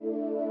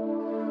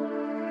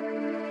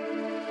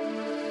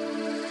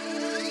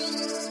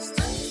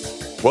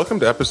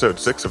Welcome to episode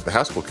 6 of the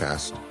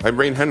Haskellcast. I'm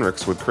Rain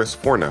Henricks with Chris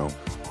Forno.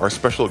 Our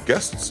special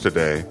guests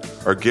today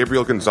are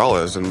Gabriel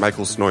Gonzalez and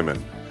Michael Snoyman.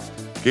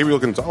 Gabriel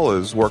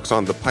Gonzalez works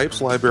on the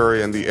Pipes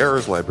library and the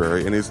Errors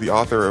library and is the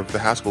author of the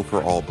Haskell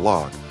for All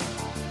blog.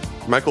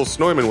 Michael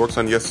Snoyman works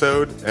on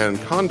Yesod and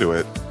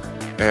Conduit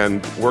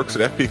and works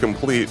at FP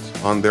Complete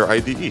on their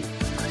IDE.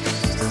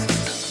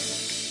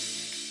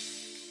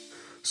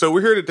 So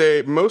we're here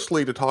today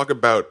mostly to talk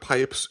about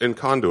pipes and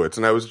conduits,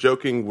 and I was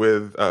joking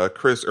with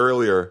Chris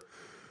earlier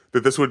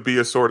that this would be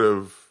a sort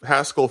of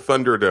Haskell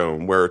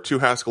Thunderdome where two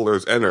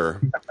Haskellers enter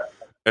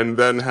and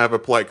then have a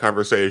polite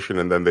conversation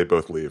and then they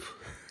both leave.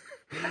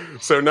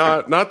 So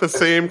not the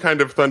same kind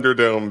of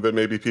Thunderdome that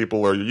maybe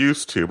people are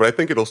used to, but I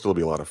think it'll still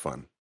be a lot of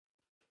fun.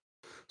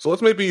 So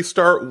let's maybe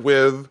start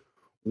with,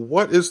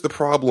 what is the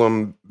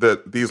problem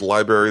that these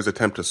libraries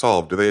attempt to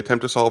solve? Do they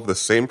attempt to solve the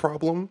same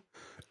problem?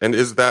 And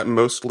is that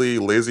mostly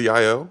lazy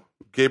I/O?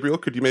 Gabriel,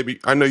 could you maybe,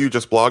 I know you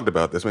just blogged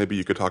about this, maybe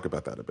you could talk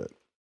about that a bit.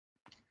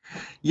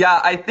 Yeah,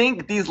 I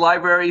think these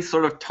libraries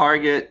sort of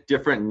target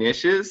different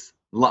niches.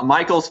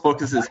 Michael's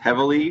focuses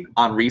heavily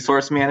on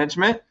resource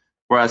management,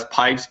 whereas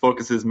Pipes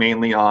focuses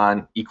mainly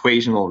on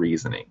equational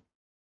reasoning.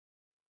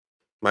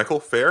 Michael,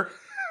 fair?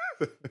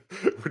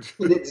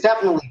 It's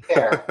definitely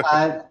fair.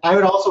 I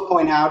would also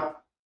point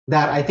out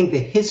that I think the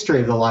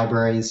history of the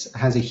libraries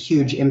has a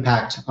huge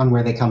impact on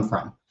where they come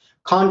from.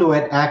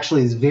 Conduit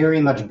actually is very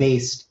much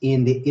based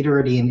in the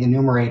iterator and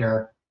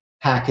enumerator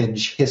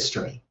package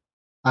history.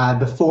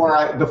 Before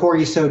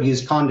Yesod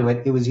used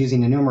Conduit, it was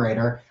using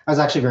enumerator. I was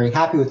actually very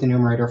happy with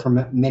enumerator for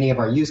many of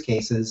our use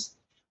cases.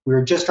 We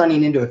were just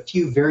running into a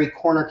few very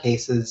corner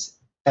cases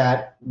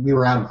that we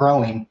were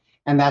outgrowing,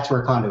 and that's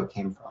where Conduit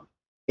came from.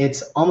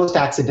 It's almost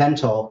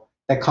accidental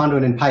that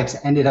Conduit and Pipes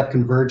ended up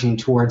converging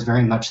towards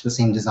very much the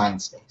same design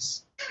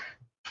space.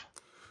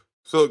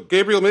 So,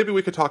 Gabriel, maybe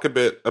we could talk a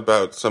bit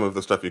about some of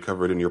the stuff you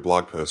covered in your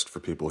blog post for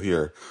people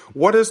here.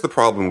 What is the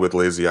problem with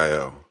lazy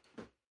I/O?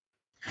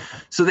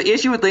 So the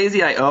issue with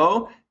lazy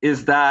I/O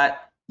is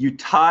that you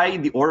tie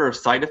the order of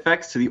side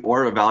effects to the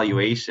order of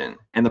evaluation.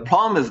 And the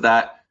problem is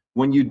that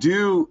when you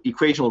do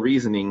equational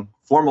reasoning,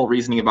 formal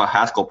reasoning about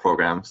Haskell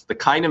programs, the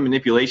kind of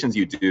manipulations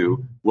you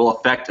do will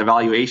affect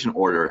evaluation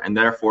order and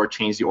therefore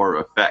change the order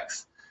of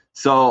effects.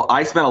 So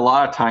I spent a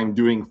lot of time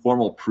doing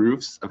formal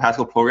proofs of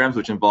Haskell programs,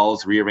 which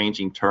involves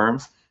rearranging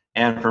terms.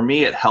 And for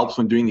me, it helps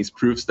when doing these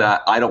proofs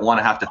that I don't want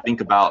to have to think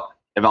about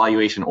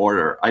evaluation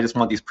order. I just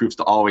want these proofs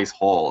to always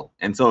hold.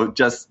 And so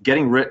just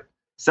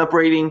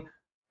separating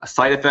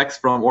side effects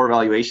from order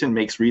evaluation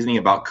makes reasoning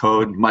about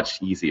code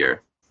much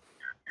easier.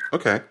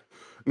 Okay.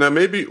 Now,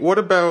 maybe what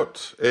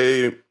about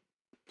a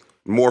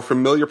more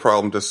familiar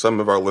problem to some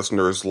of our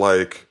listeners,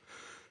 like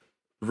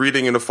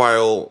reading in a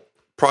file,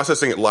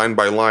 processing it line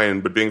by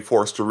line, but being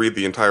forced to read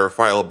the entire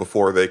file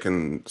before they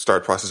can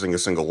start processing a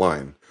single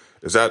line?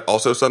 Is that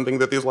also something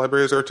that these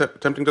libraries are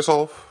attempting to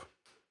solve?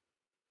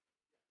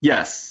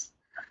 Yes.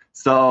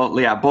 So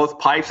yeah, both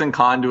Pipes and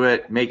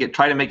Conduit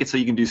try to make it so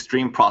you can do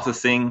stream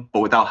processing, but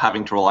without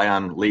having to rely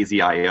on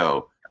lazy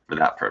I/O for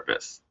that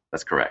purpose.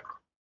 That's correct.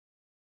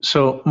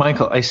 So,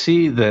 Michael, I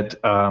see that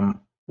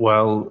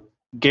while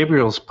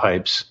Gabriel's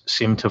Pipes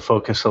seem to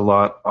focus a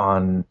lot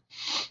on,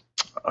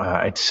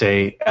 I'd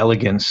say,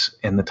 elegance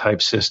in the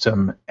type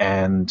system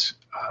and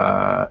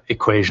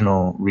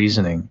equational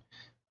reasoning,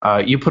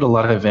 you put a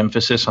lot of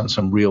emphasis on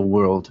some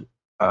real-world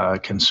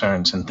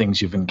concerns and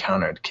things you've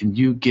encountered. Can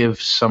you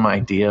give some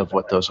idea of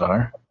what those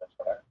are?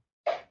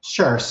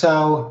 Sure.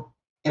 So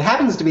it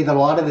happens to be that a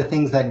lot of the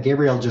things that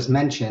Gabriel just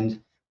mentioned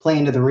play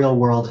into the real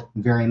world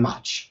very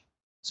much.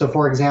 So,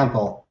 for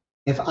example,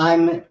 if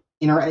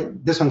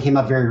this one came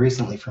up very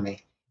recently for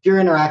me. If you're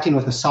interacting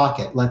with a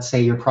socket, let's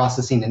say you're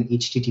processing an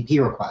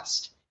HTTP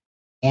request,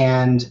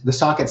 and the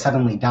socket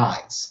suddenly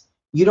dies,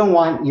 you don't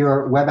want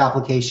your web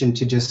application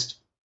to just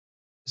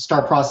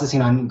start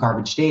processing on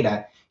garbage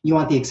data. You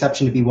want the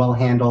exception to be well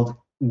handled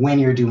when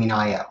you're doing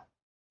I/O.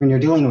 When you're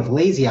dealing with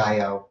lazy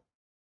I/O,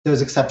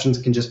 those exceptions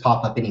can just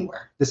pop up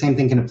anywhere. The same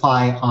thing can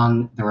apply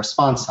on the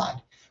response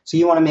side. So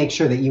you want to make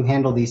sure that you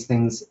handle these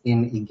things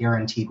in a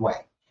guaranteed way.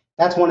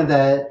 That's one of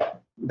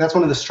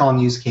the strong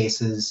use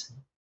cases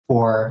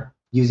for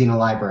using a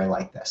library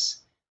like this.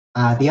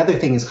 The other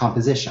thing is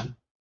composition.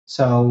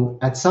 So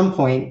at some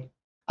point,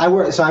 I've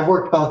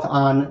worked both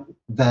on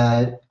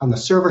the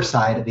server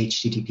side of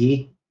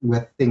HTTP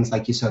with things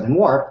like Yesod and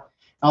Warp,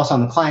 and also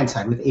on the client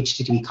side with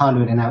HTTP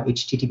Conduit and now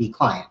HTTP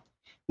Client.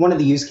 One of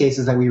the use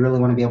cases that we really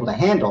want to be able to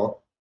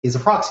handle is a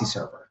proxy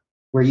server,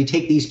 where you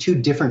take these two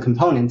different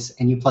components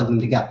and you plug them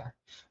together.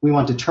 We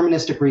want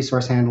deterministic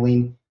resource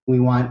handling, we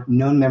want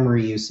known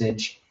memory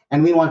usage,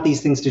 and we want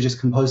these things to just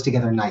compose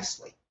together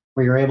nicely,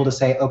 where you're able to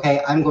say,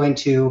 okay, I'm going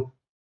to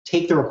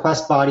take the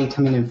request body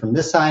coming in from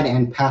this side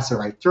and pass it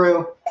right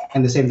through,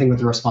 and the same thing with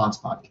the response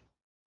body.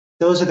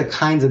 Those are the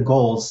kinds of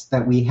goals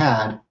that we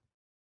had.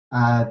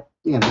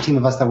 The team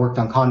of us that worked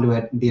on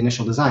Conduit, the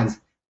initial designs,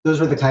 those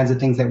were the kinds of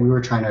things that we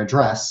were trying to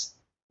address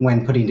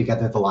when putting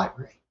together the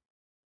library.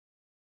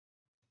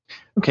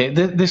 Okay,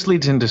 this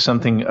leads into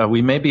something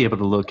we may be able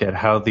to look at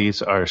how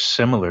these are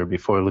similar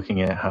before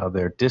looking at how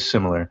they're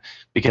dissimilar,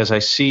 because I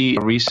see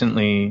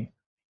recently,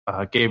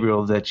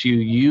 Gabriel, that you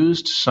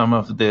used some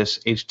of this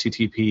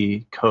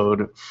HTTP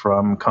code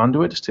from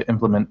Conduit to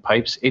implement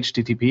pipes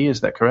HTTP.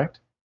 Is that correct?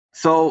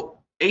 So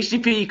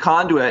HTTP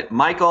Conduit,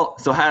 Michael,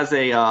 has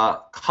a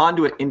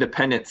Conduit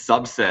independent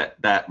subset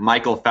that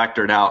Michael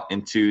factored out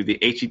into the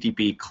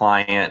HTTP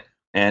client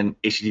and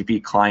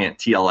HTTP client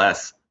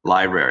TLS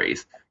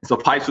libraries. So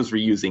Pipes was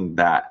reusing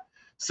that.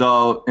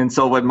 So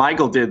what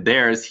Michael did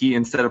there is he,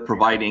 instead of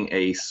providing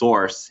a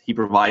source, he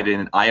provided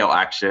an IO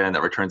action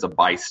that returns a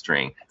byte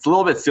string. It's a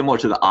little bit similar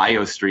to the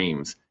IO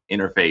streams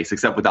interface,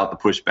 except without the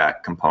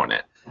pushback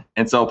component.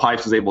 And so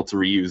Pipes was able to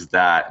reuse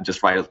that and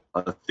just write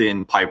a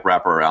thin pipe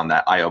wrapper around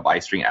that IO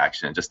byte string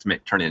action just to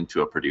turn it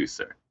into a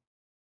producer.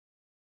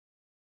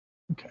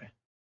 Okay.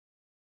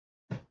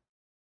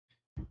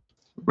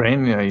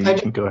 Rain, you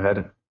can go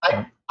ahead.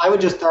 I would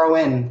just throw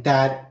in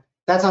that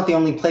that's not the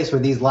only place where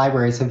these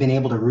libraries have been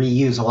able to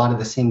reuse a lot of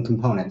the same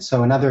components.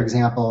 So another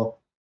example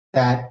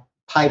that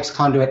Pipes,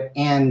 Conduit,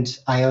 and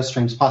IO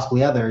streams,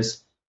 possibly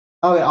others,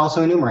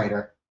 also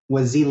enumerator,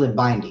 was zlib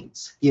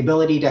bindings. The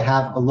ability to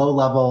have a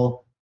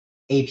low-level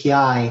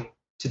API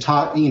to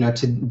talk,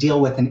 to deal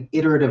with an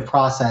iterative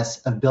process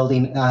of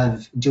doing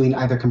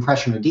either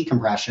compression or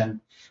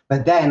decompression,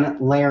 but then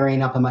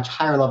layering up a much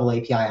higher level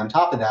API on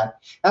top of that.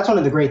 That's one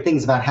of the great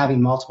things about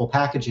having multiple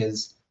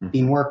packages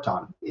being worked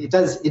on. It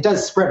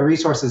does spread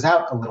resources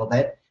out a little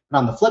bit, but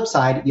on the flip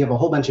side, you have a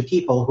whole bunch of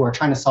people who are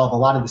trying to solve a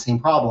lot of the same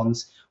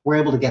problems. We're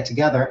able to get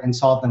together and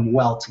solve them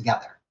well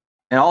together.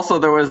 And also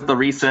there was the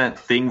recent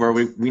thing where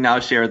we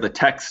now share the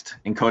text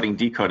encoding,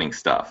 decoding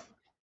stuff.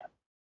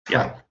 Yeah.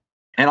 Right.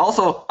 And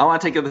also, I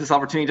want to take this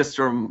opportunity just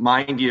to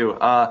remind you,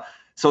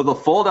 so the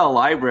Foldl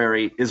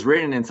library is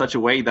written in such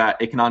a way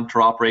that it can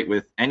interoperate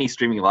with any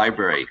streaming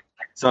library.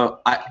 So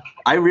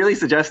I really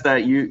suggest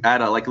that you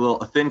add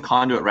a thin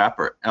conduit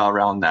wrapper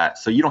around that,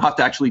 so you don't have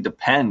to actually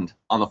depend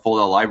on the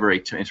Foldl library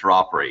to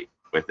interoperate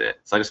with it.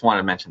 So I just wanted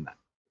to mention that.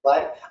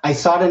 But I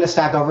saw it in a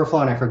Stack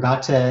Overflow and I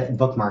forgot to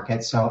bookmark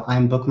it, so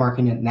I'm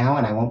bookmarking it now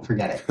and I won't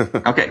forget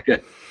it. Okay,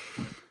 good.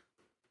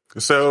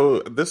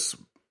 So this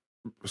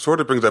sort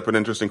of brings up an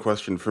interesting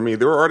question for me.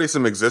 There are already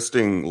some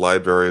existing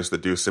libraries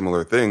that do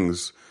similar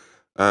things.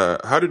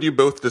 How did you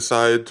both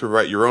decide to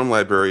write your own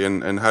library,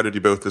 and how did you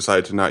both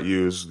decide to not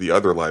use the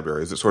other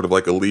library? Is it sort of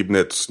like a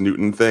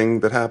Leibniz-Newton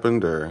thing that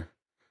happened, or?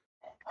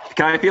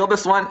 Can I field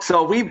this one?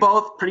 So we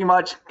both pretty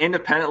much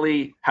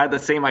independently had the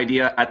same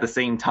idea at the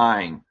same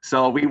time.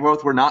 So we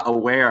both were not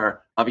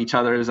aware of each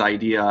other's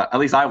idea, at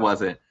least I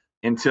wasn't,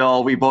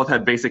 until we both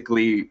had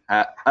basically,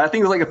 I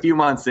think it was like a few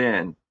months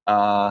in,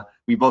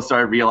 we both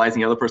started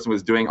realizing the other person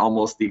was doing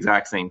almost the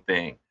exact same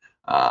thing.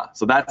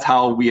 So that's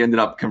how we ended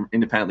up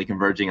independently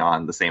converging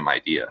on the same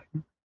idea.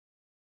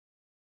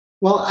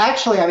 Well,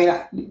 actually, I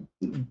mean,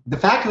 the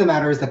fact of the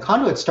matter is that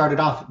Conduit started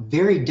off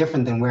very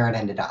different than where it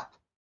ended up.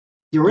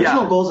 The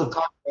original goals of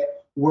Conduit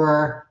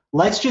were,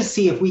 let's just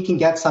see if we can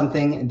get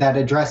something that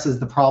addresses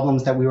the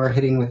problems that we were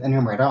hitting with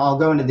enumerator. I'll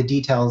go into the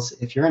details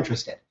if you're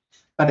interested.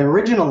 But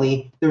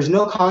originally, there's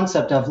no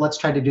concept of let's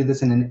try to do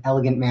this in an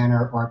elegant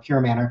manner or a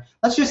pure manner.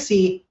 Let's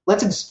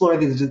explore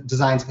the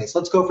design space.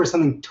 Let's go for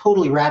something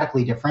totally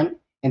radically different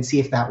and see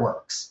if that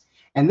works.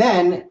 And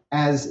then,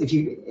 if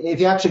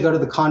you actually go to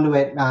the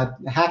Conduit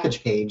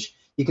package page,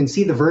 you can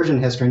see the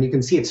version history, and you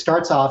can see it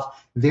starts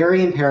off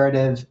very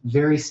imperative,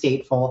 very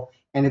stateful,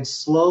 and it's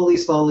slowly,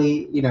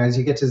 as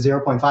you get to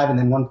 0.5 and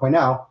then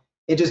 1.0,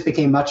 it just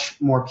became much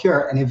more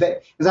pure. And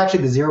it was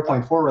actually the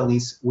 0.4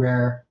 release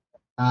where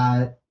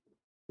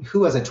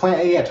who was it?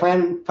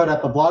 Twan put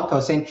up a blog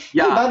post saying, hey,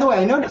 by the way,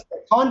 I noticed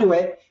that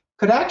Conduit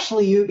could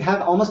actually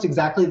have almost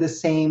exactly the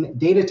same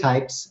data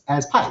types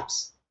as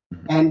pipes.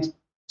 Mm-hmm. And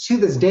to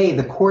this day,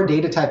 the core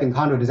data type in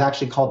Conduit is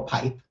actually called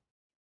pipe,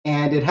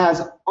 and it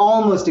has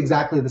almost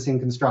exactly the same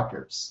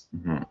constructors.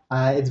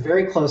 Mm-hmm. It's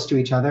very close to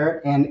each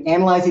other, and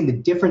analyzing the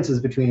differences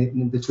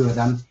between the two of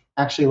them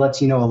actually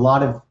lets you know a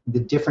lot of the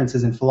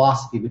differences in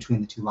philosophy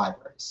between the two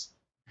libraries.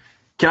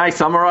 Can I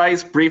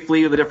summarize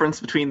briefly the difference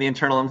between the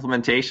internal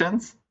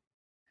implementations?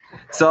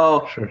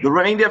 So sure. The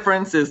main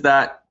difference is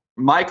that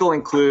Michael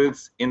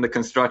includes in the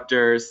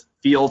constructors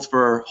fields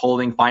for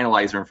holding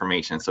finalizer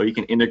information, so you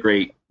can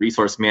integrate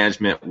resource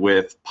management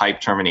with pipe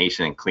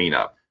termination and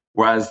cleanup.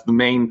 Whereas the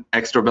main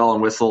extra bell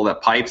and whistle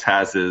that Pipes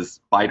has is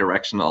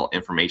bidirectional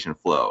information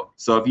flow.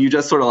 So if you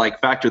just sort of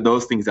factor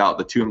those things out,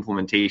 the two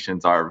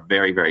implementations are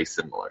very, very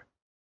similar.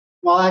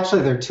 Well,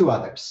 actually, there are two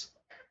others.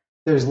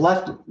 There's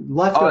leftover.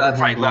 Oh,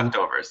 that's right,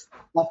 leftovers.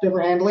 Leftover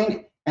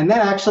handling. And then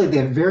actually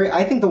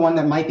I think the one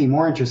that might be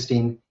more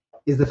interesting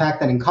is the fact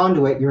that in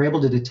Conduit, you're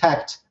able to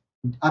detect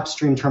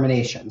upstream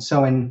termination.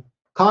 So in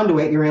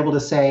Conduit, you're able to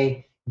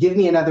say, give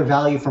me another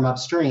value from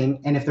upstream,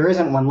 and if there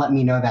isn't one, let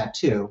me know that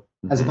too,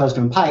 as opposed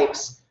to in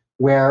Pipes,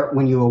 where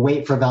when you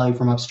await for value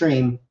from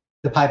upstream,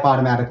 the pipe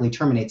automatically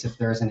terminates if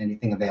there isn't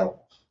anything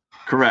available.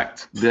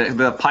 Correct.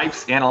 The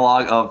Pipes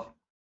analog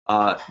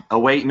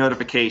await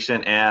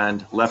notification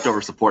and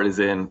leftover support is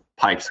in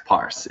pipes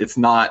parse. It's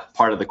not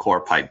part of the core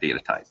pipe data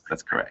type.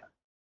 That's correct.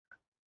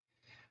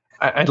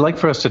 I'd like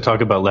for us to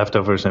talk about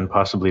leftovers and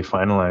possibly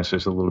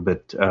finalizers a little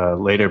bit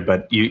later,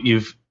 but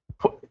you've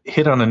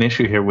hit on an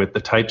issue here with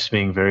the types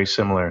being very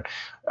similar.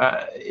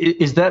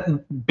 Is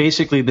that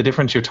basically the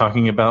difference you're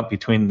talking about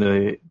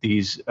between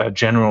these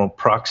general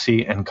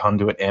proxy and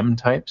conduit M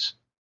types?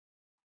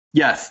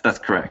 Yes, that's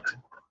correct.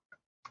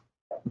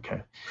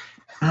 Okay.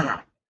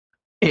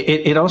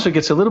 It also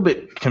gets a little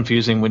bit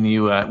confusing when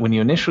you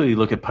initially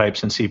look at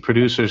pipes and see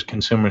producers,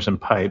 consumers, and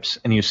pipes,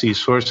 and you see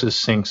sources,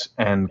 sinks,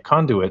 and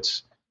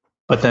conduits,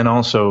 but then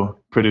also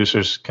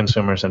producers,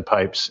 consumers, and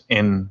pipes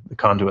in the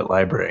conduit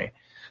library.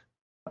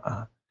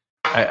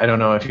 I don't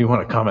know if you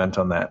want to comment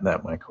on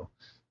that Michael.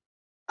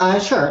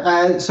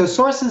 Sure. So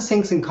sources,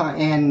 sinks,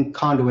 and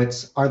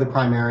conduits are the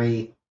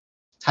primary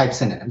type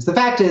synonyms. The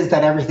fact is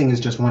that everything is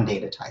just one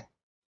data type.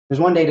 There's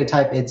one data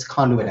type, it's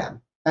conduit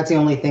M. That's the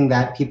only thing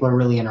that people are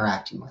really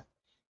interacting with.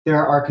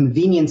 There are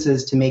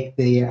conveniences to make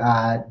the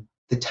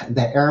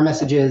error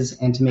messages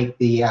and to make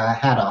the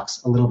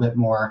haddocks a little bit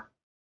more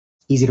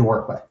easy to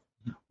work with.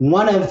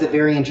 One of the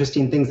very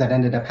interesting things that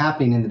ended up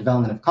happening in the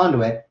development of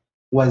Conduit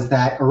was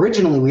that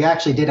originally we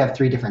actually did have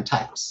 3 different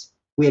types.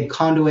 We had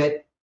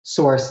conduit,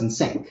 source, and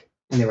sink,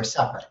 and they were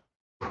separate.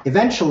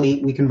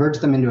 Eventually, we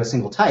converged them into a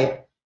single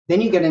type.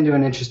 Then you get into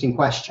an interesting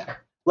question.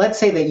 Let's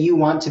say that you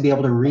want to be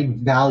able to read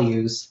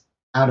values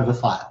out of a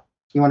file.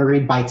 You want to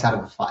read bytes out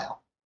of a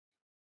file.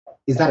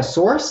 Is that a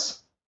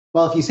source?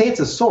 Well, if you say it's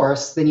a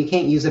source, then you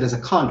can't use it as a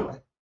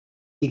conduit,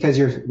 because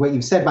what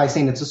you've said by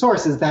saying it's a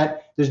source is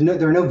that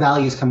there are no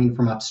values coming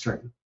from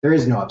upstream. There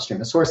is no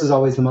upstream. A source is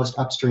always the most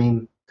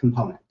upstream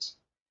component.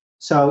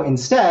 So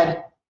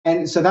instead,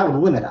 and so that would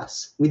limit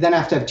us. We then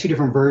have to have 2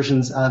 different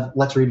versions of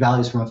let's read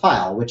values from a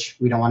file, which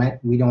we don't want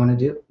to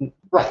do.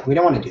 Right, we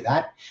don't want to do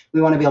that.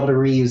 We want to be able to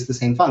reuse the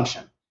same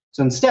function.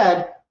 So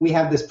instead, we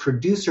have this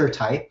producer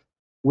type,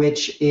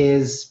 which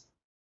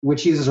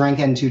uses rank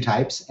N2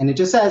 types, and it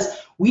just says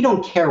we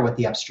don't care what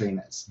the upstream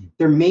is.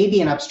 There may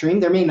be an upstream,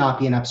 there may not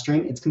be an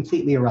upstream. It's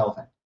completely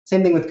irrelevant.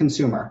 Same thing with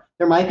consumer.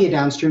 There might be a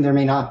downstream, there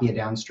may not be a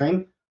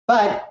downstream,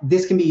 but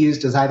this can be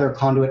used as either a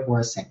conduit or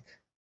a sink.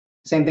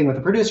 Same thing with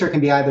a producer, can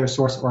be either a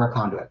source or a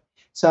conduit.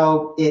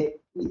 So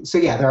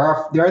yeah, there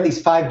are these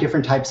 5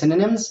 different type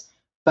synonyms,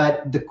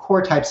 but the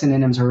core type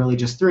synonyms are really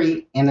just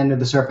 3, and under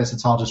the surface,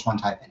 it's all just one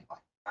type anyway.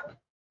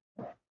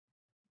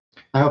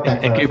 I hope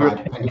that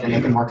clarified. I'm going to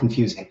make it more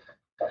confusing.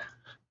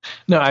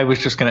 No, I was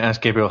just going to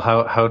ask Gabriel,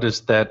 how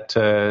does that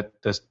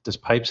does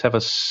pipes have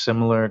a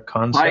similar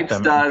concept? Pipes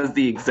does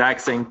the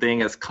exact same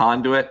thing as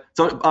conduit.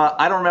 So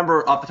I don't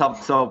remember off the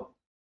top. So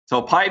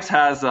pipes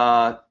has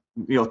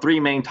 3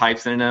 main type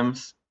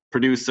synonyms: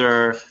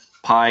 producer,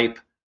 pipe,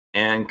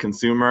 and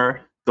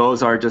consumer.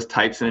 Those are just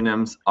type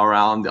synonyms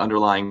around the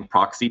underlying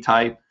proxy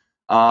type.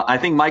 I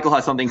think Michael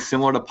has something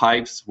similar to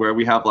pipes, where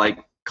we have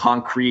like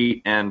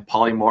concrete and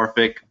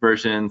polymorphic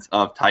versions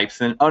of type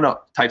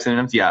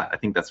synonyms. Yeah, I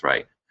think that's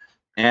right.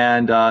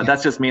 And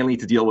that's just mainly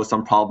to deal with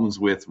some problems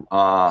with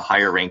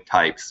higher rank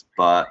types.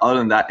 But other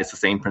than that, it's the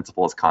same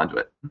principle as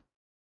conduit.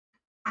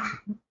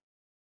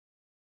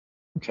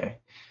 Okay.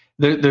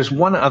 There's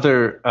one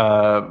other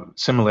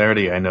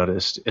similarity I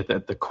noticed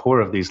at the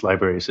core of these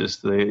libraries is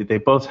they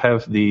both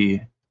have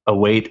the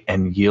await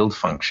and yield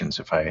functions,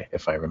 if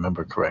I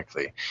remember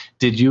correctly.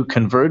 Did you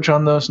converge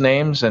on those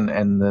names and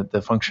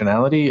the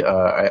functionality?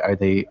 Are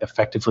they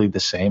effectively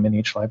the same in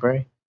each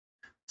library?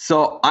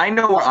 So I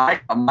know where I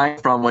got mine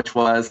from, which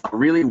was a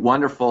really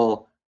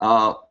wonderful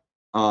article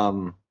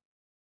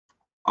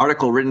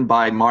written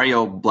by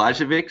Mario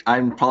Blažević.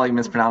 I'm probably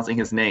mispronouncing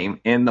his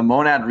name, in the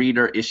Monad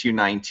Reader issue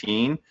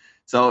 19.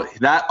 So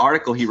that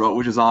article he wrote,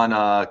 which was on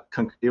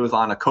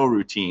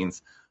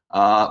coroutines,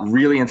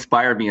 really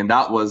inspired me, and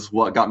that was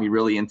what got me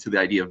really into the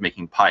idea of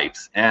making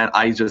pipes. And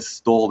I just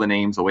stole the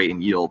names await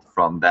and yield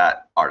from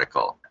that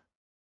article.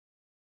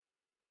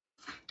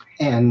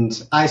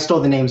 And I stole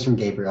the names from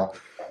Gabriel.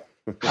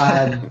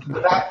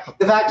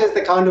 The fact is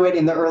the conduit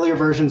in the earlier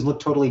versions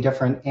look totally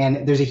different,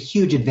 and there's a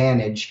huge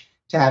advantage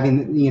to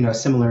having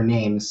similar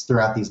names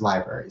throughout these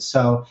libraries.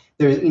 So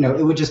there's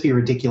it would just be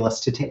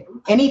ridiculous to take.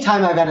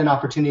 Anytime I've had an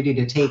opportunity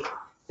to take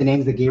the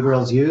names that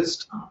Gabriel's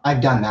used,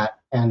 I've done that,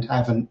 and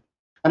I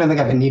don't think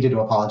I've been needed to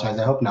apologize.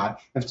 I hope not.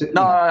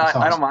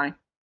 I don't mind.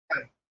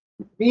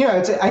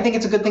 I think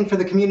it's a good thing for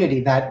the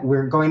community that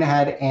we're going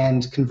ahead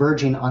and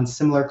converging on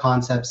similar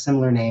concepts,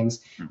 similar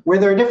names. Where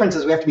there are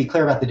differences, we have to be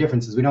clear about the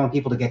differences. We don't want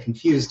people to get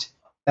confused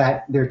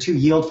that there are 2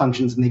 yield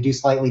functions and they do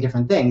slightly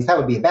different things. That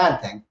would be a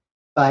bad thing.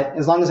 But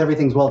as long as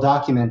everything's well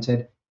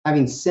documented,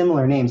 having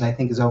similar names, I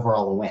think, is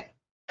overall a win.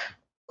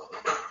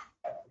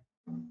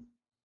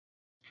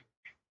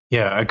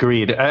 Yeah,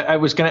 agreed. I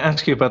was going to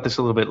ask you about this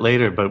a little bit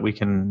later, but we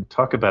can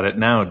talk about it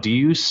now. Do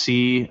you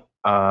see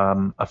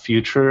a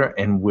future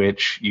in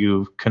which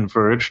you've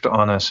converged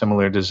on a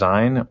similar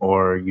design,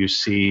 or you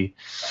see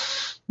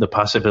the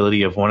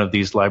possibility of one of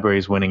these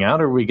libraries winning out,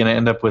 or are we going to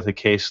end up with a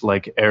case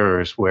like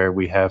errors where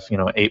we have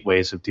 8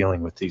 ways of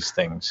dealing with these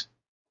things?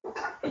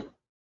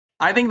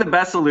 I think the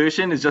best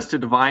solution is just to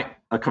define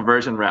a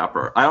conversion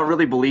wrapper. I don't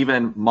really believe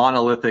in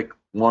monolithic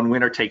one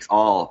winner takes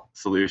all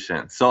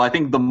solutions. So I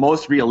think the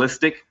most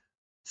realistic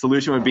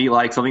solution would be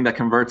like something that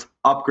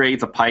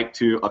upgrades a pipe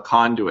to a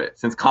conduit,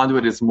 since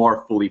conduit is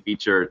more fully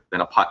featured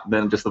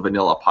than just a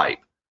vanilla pipe,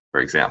 for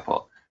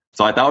example.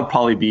 So that would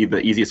probably be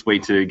the easiest way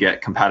to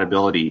get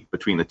compatibility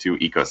between the two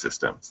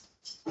ecosystems.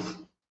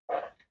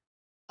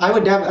 I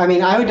would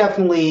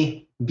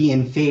definitely be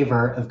in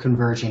favor of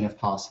converging if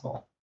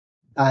possible.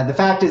 The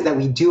fact is that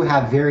we do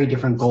have very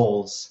different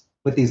goals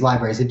with these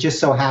libraries. It just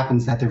so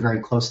happens that they're very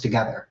close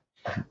together.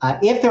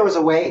 If there was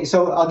a way,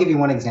 so I'll give you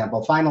one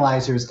example.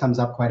 Finalizers comes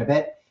up quite a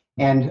bit,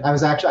 and I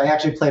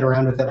actually played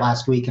around with it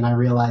last week, and I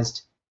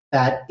realized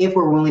that if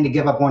we're willing to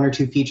give up one or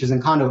two features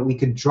in Conduit, we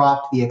could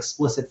drop the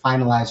explicit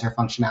finalizer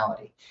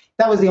functionality. If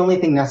that was the only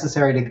thing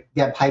necessary to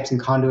get pipes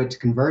and Conduit to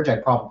converge,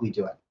 I'd probably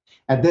do it.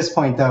 At this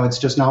point, though, it's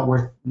just not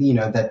worth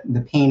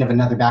the pain of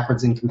another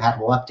backwards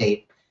incompatible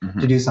update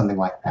to do something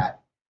like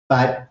that.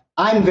 But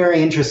I'm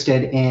very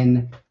interested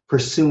in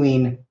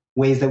pursuing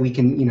ways that we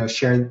can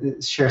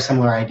share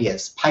similar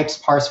ideas. Pipes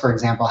parse, for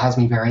example, has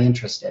me very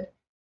interested.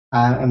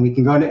 And we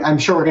can go into, I'm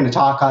sure we're going to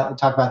talk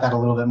about that a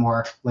little bit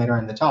more later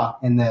in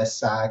this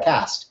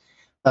cast.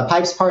 But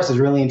pipes parse is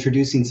really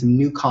introducing some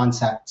new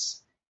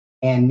concepts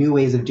and new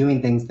ways of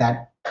doing things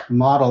that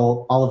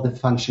model all of the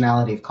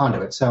functionality of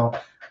Conduit. So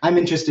I'm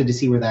interested to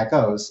see where that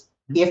goes.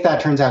 If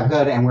that turns out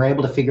good and we're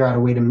able to figure out a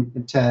way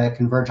to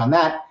converge on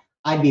that,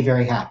 I'd be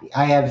very happy.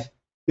 I have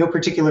no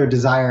particular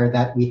desire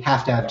that we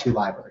have to have two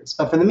libraries.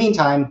 But for the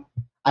meantime,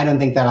 I don't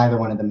think that either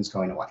one of them is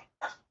going away.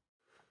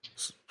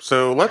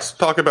 So let's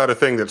talk about a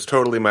thing that's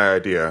totally my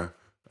idea,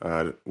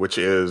 which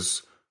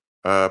is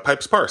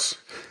pipes parse.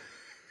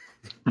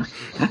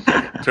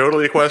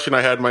 Totally a question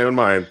I had in my own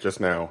mind just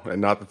now,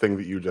 and not the thing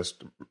that you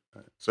just...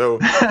 So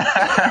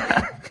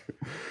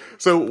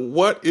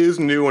what is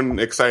new and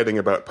exciting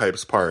about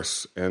pipes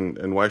parse,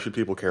 and why should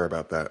people care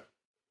about that?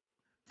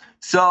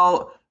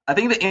 So I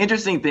think the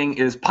interesting thing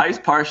is pipes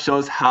parse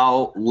shows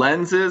how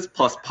lenses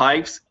plus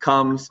pipes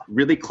comes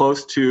really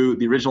close to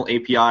the original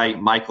API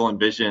Michael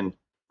envisioned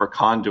for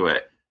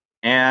Conduit.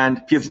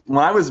 And because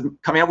when I was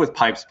coming up with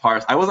pipes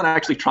parse, I wasn't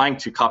actually trying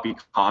to copy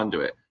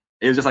Conduit.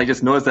 It was just I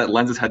just noticed that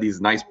lenses had these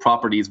nice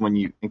properties when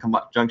you in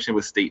conjunction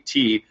with state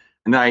T,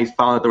 and then I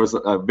found that there was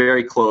a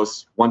very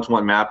close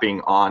one-to-one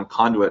mapping on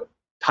Conduit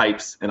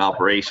types and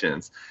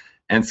operations.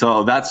 And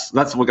so that's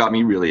what got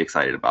me really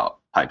excited about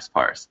pipes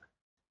parse.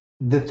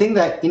 The thing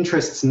that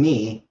interests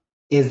me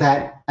is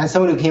that as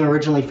someone who came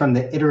originally from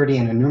the iterator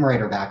and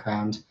enumerator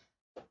background,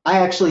 I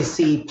actually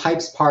see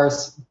pipes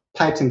parse,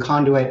 pipes and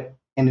Conduit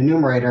and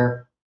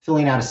enumerator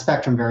filling out a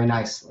spectrum very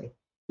nicely.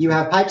 You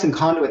have pipes and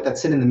Conduit that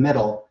sit in the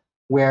middle,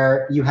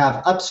 where you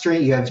have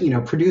upstream, you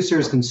have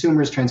producers,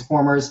 consumers,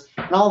 transformers,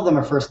 and all of them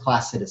are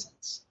first-class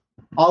citizens.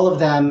 All of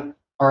them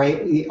are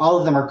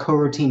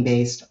coroutine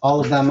based. All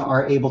of them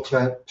are able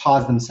to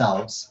pause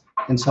themselves,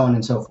 and so on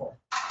and so forth.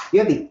 You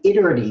have the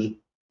iterative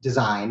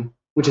design,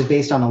 which is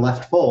based on a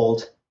left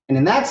fold, and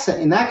in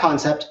that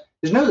concept,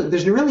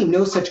 there's really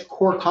no such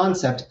core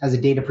concept as a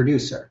data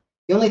producer.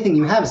 The only thing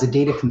you have is a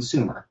data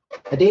consumer.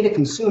 A data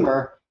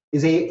consumer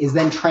is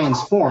then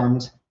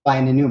transformed by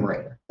an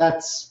enumerator.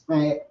 That's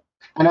right.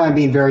 I know I'm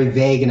being very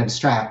vague and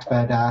abstract,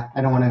 but I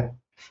don't want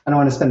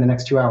to spend the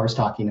next 2 hours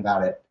talking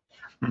about it.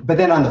 But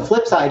then on the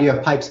flip side, you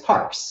have pipes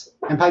parse,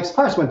 and pipes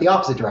parse went the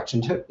opposite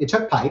direction. It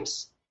took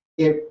pipes.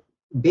 It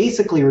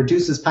basically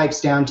reduces pipes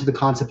down to the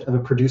concept of a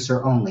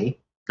producer only.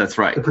 That's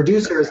right. The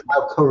producer is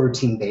now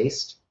coroutine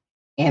based,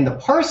 and the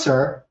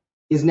parser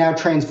is now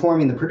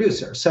transforming the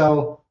producer.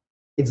 So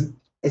it's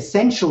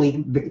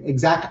essentially the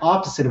exact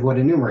opposite of what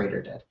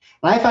enumerator did.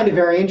 And I find it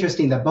very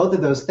interesting that both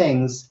of those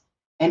things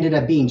ended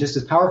up being just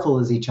as powerful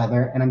as each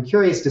other, and I'm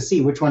curious to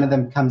see which one of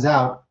them comes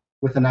out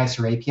with a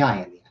nicer API in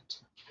the end.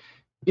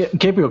 Yeah,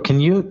 Gabriel, can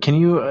you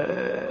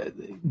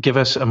give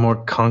us a more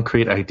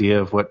concrete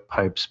idea of what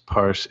pipes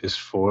parse is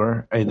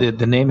for? The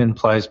name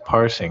implies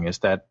parsing. Is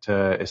that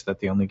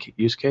the only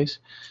use case?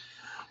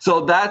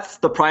 So that's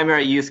the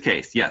primary use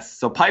case, yes.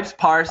 So pipes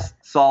parse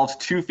solves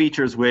two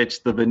features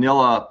which the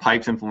vanilla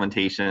pipes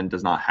implementation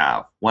does not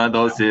have. One of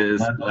those is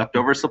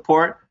leftover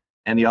support,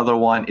 and the other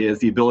one is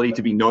the ability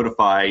to be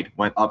notified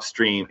when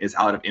upstream is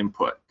out of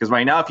input. Because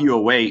right now, if you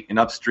await and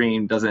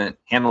upstream doesn't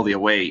handle the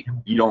await,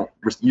 you don't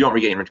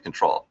regain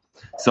control.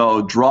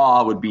 So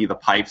draw would be the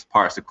pipes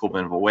parse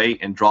equivalent of await,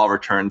 and draw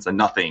returns a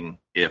nothing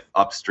if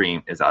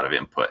upstream is out of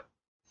input.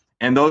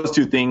 And those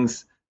two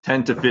things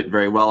tend to fit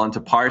very well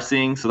into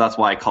parsing, so that's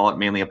why I call it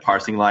mainly a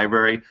parsing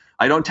library.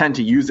 I don't tend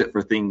to use it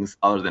for things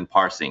other than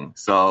parsing.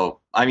 So,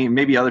 I mean,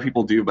 maybe other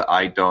people do, but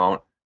I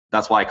don't.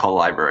 That's why I call the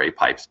library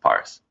pipes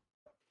parse.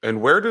 And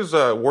where does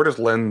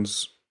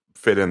lens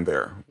fit in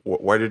there?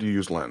 Why did you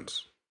use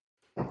lens?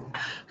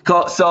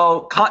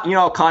 So,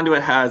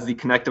 Conduit has the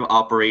connective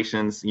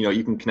operations.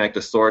 You can connect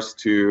a source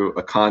to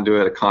a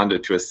conduit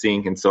to a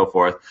sink, and so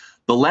forth.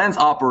 The lens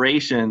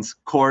operations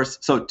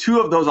so two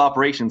of those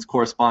operations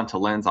correspond to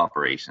lens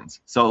operations.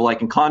 So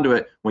like in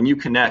Conduit, when you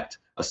connect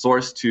a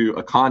source to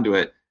a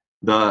conduit,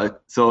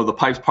 so the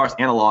pipes parse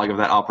analog of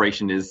that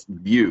operation is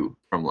view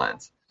from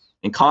lens.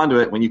 In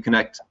conduit, when you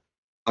connect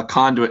a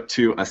conduit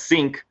to a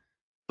sink,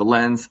 the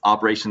lens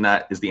operation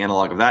that is the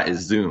analog of that is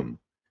zoom.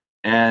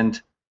 And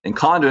in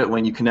conduit,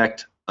 when you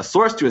connect a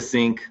source to a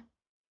sink,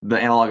 the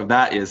analog of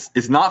that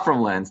is not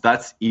from lens,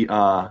 that's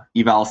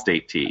eval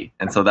state T.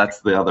 And so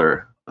that's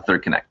the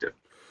third connective.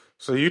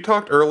 So you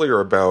talked earlier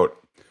about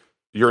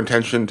your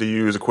intention to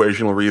use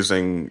equational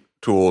reasoning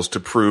tools to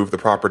prove the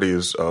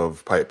properties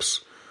of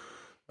pipes.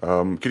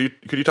 Could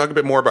you talk a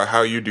bit more about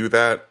how you do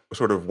that?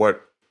 Sort of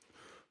what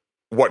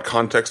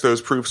context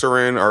those proofs are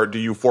in, or do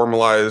you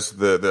formalize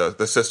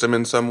the system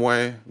in some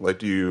way? Like,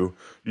 do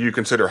you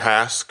consider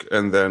Hask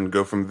and then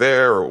go from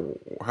there, or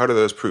how do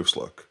those proofs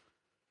look?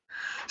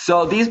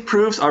 So these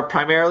proofs are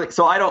primarily,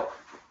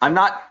 I'm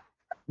not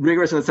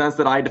rigorous in the sense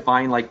that I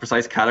define like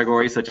precise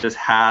categories such as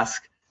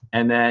Hask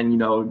and then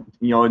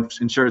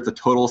ensure it's a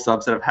total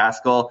subset of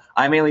Haskell.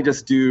 I mainly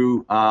just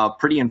do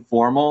pretty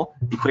informal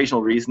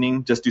equational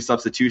reasoning, just do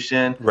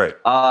substitution. Right.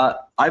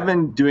 I've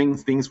been doing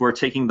things where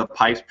taking the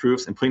pipes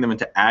proofs and putting them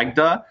into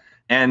AGDA,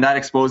 and that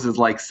exposes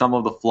like some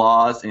of the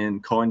flaws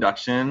in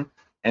co-induction.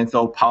 And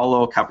so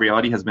Paolo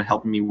Capriotti has been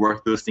helping me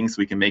work those things so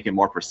we can make it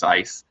more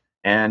precise.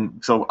 And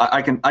so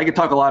I could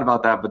talk a lot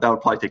about that, but that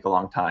would probably take a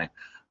long time.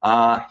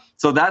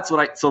 So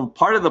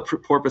part of the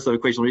purpose of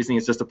equational reasoning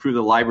is just to prove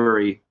the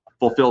library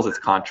fulfills its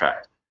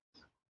contract.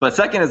 But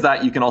second is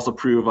that you can also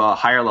prove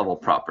higher level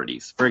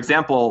properties. For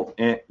example,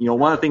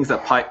 one of the things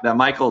that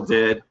Michael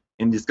did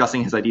in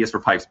discussing his ideas for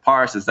pipes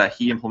parse is that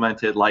he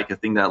implemented like a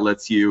thing that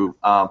lets you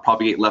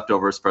propagate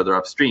leftovers further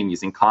upstream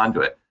using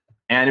Conduit.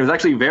 And it was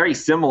actually very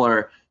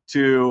similar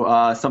to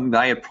something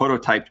that I had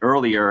prototyped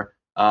earlier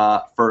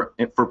for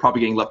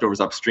propagating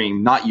leftovers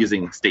upstream, not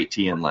using state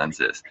T in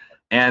lenses.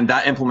 And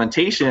that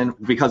implementation,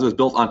 because it was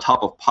built on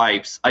top of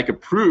pipes, I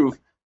could prove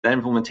that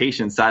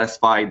implementation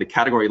satisfied the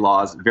category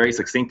laws very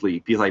succinctly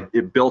because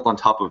it built on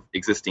top of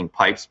existing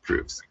pipes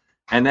proofs.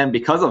 And then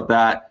because of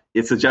that,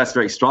 it suggests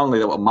very strongly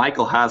that what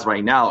Michael has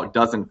right now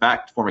does in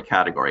fact form a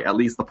category, at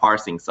least the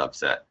parsing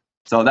subset.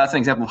 So that's an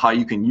example of how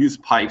you can use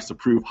pipes to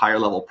prove higher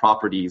level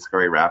properties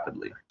very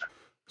rapidly.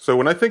 So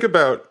when I think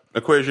about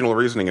equational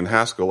reasoning in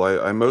Haskell,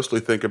 I mostly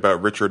think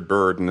about Richard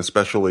Byrd and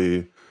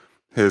especially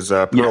his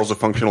Pearls of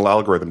Functional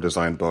Algorithm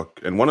design book.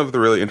 And one of the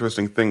really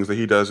interesting things that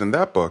he does in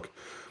that book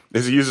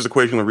is he uses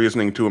equational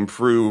reasoning to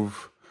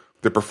improve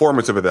the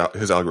performance of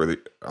his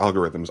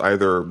algorithms,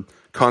 either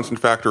constant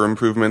factor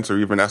improvements or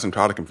even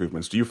asymptotic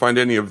improvements. Do you find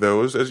any of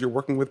those as you're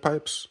working with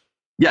pipes?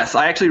 Yes,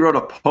 I actually wrote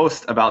a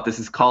post about this.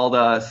 It's called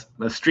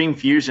stream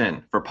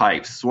fusion for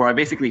pipes, where I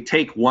basically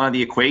take one of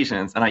the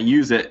equations and I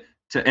use it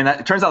and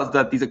it turns out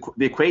that the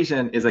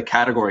equation is a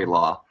category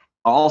law,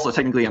 also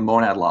technically a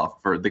monad law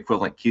for the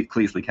equivalent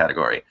Cleasley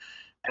category.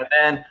 And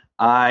then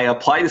I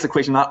apply this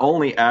equation not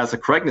only as a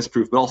correctness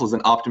proof, but also as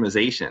an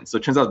optimization. So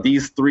it turns out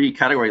these three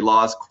category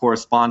laws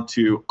correspond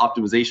to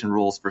optimization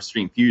rules for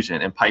stream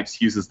fusion, and pipes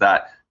uses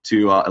that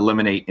to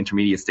eliminate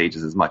intermediate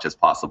stages as much as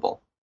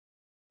possible.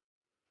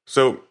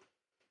 So,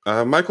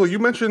 Michael, you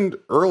mentioned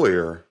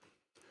earlier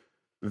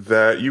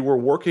that you were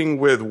working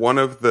with one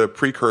of the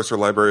precursor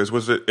libraries.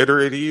 Was it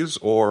iterates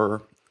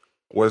or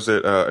was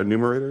it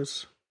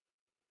enumerators?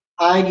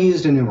 I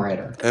used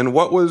enumerator. And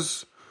what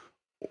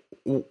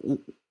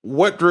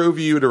drove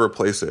you to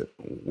replace it?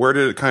 Where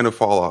did it kind of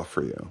fall off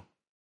for you?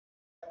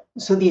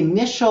 So the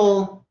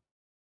initial,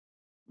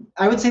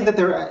 I would say that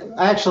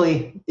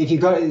if you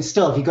go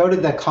to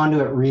the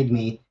Conduit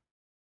README,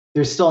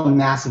 there's still a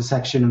massive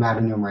section about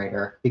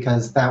enumerator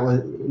because that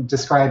was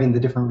describing the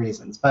different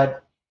reasons.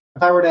 But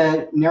if I were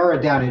to narrow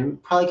it down, it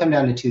would probably come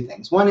down to two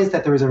things. One is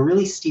that there was a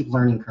really steep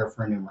learning curve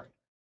for enumerator.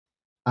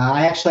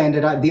 I actually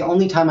the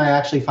only time I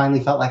actually finally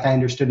felt like I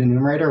understood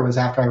enumerator was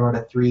after I wrote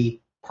a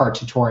 3-part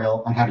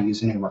tutorial on how to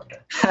use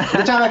enumerator. By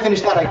the time I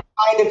finished that, I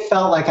kind of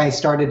felt like I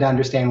started to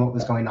understand what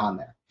was going on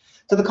there.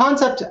 So the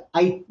concept,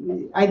 I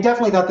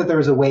definitely thought that there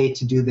was a way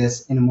to do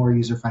this in a more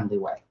user-friendly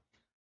way.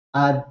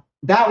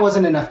 That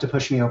wasn't enough to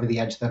push me over the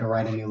edge, though, to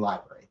write a new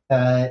library.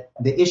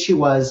 The issue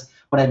was,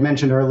 what I'd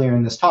mentioned earlier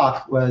in this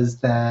talk, was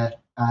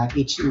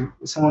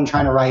someone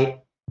trying to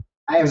write,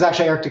 it was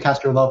actually Eric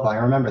DeCastro Loco, I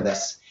remember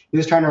this. He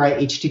was trying to write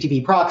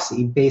HTTP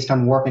proxy based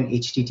on warp and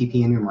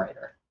HTTP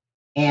enumerator.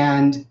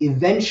 And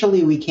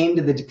eventually we came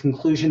to the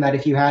conclusion that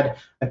if you had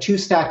a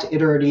two-stacked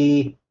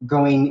iterative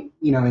going,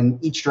 in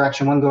each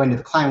direction, one going to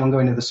the client, one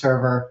going to the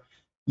server,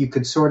 you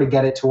could sort of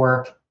get it to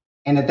work.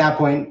 And at that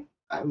point,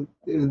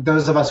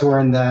 those of us who were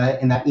in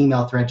that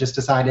email thread just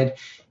decided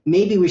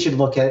maybe we should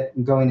look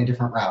at going a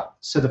different route.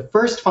 So the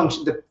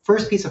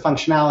first piece of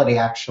functionality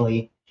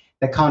actually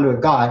that Conduit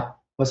got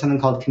was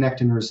something called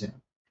connect and resume.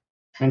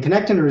 And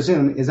connect and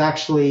resume is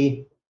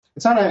actually,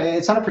 it's not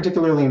a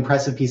particularly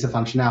impressive piece of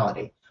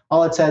functionality.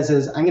 All it says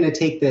is, I'm going to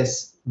take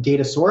this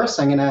data source,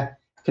 I'm going to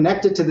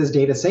connect it to this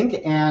data sink,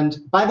 and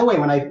by the way,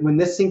 when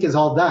this sync is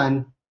all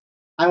done,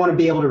 I want to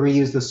be able to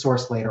reuse the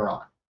source later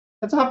on.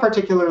 That's not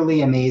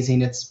particularly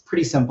amazing, it's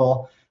pretty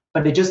simple,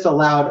 but it just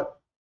allowed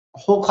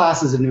whole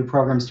classes of new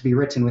programs to be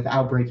written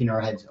without breaking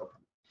our heads open.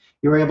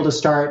 You were able to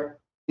start,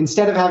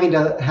 instead of having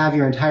to have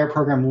your entire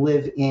program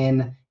live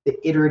in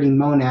the iterating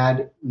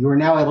monad, you are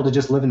now able to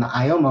just live in the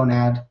IO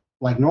monad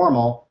like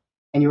normal,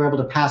 and you were able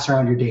to pass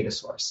around your data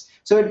source.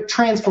 So it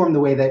transformed the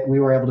way that we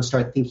were able to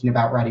start thinking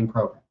about writing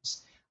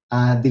programs.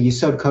 The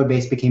Yesod code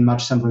base became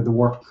much simpler. The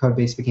Warp code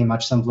base became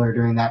much simpler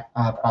during that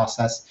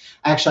process.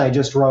 Actually, I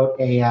just wrote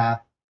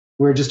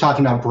we were just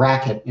talking about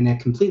bracket in a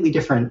completely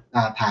different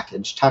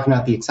package, talking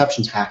about the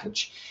exceptions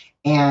package.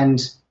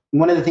 And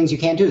one of the things you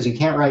can't do is you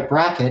can't write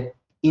bracket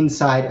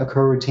inside a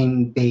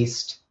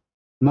coroutine-based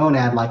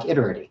monad like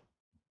iterity.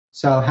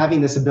 So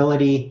having this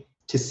ability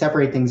to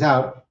separate things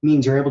out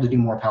means you're able to do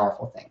more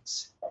powerful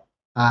things.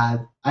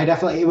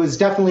 It was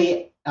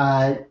definitely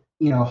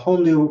whole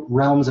new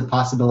realms of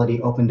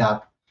possibility opened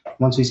up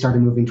once we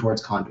started moving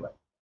towards Conduit.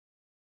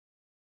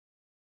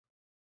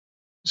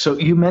 So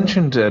you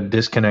mentioned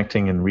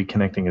disconnecting and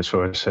reconnecting a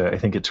source. I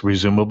think it's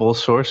resumable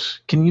source.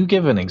 Can you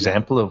give an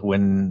example of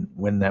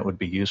when that would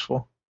be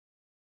useful?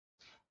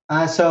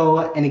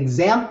 So an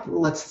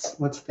example,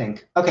 let's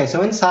think. Okay,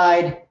 so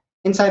inside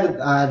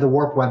the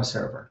Warp web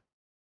server,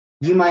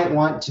 you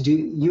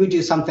would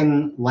do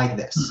something like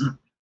this. Mm-hmm.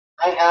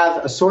 I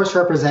have a source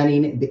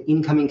representing the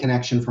incoming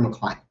connection from a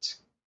client.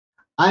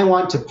 I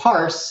want to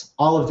parse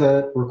all of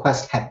the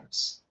request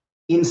headers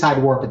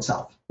inside Warp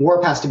itself.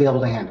 Warp has to be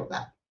able to handle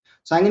that.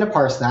 So I'm going to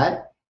parse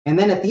that, and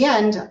then at the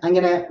end, I'm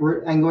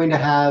going to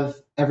have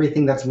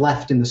everything that's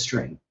left in the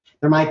string.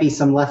 There might be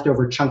some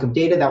leftover chunk of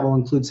data that will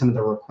include some of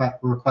the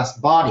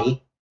request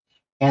body,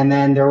 and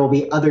then there will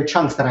be other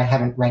chunks that I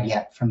haven't read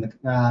yet from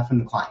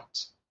the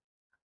client.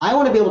 I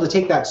want to be able to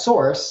take that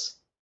source,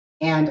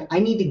 and I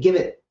need to give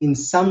it in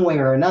some way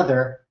or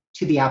another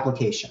to the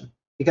application,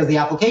 because the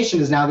application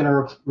is now going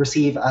to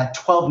receive a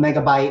 12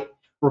 megabyte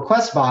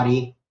request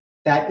body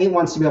that it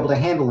wants to be able to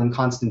handle in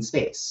constant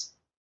space.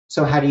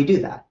 So how do you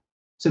do that?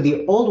 So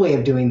the old way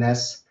of doing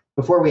this,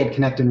 before we had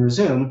connect and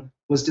resume,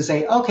 was to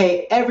say,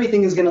 okay,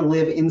 everything is going to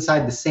live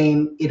inside the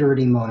same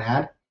iterating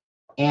monad,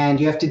 and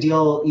you have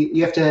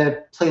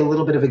to play a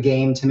little bit of a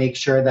game to make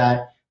sure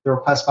that the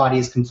request body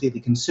is completely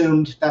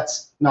consumed.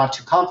 That's not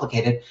too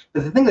complicated.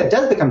 But the thing that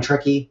does become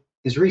tricky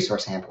is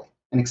resource handling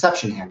and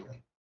exception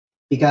handling.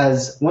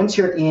 Because once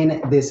you're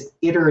in this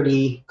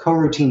iterative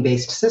coroutine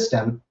based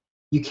system,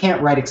 you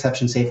can't write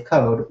exception safe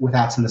code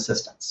without some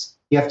assistance.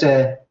 You have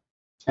to,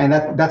 and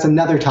that's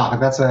another topic.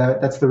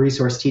 That's the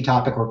resource T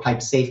topic or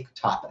pipe safe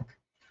topic.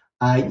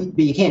 But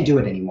you can't do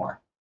it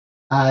anymore.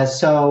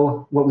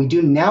 So what we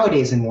do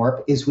nowadays in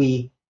Warp is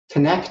we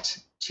connect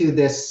to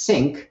this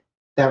sink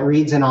that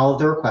reads in all of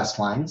the request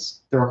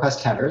lines, the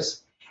request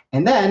headers,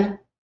 and then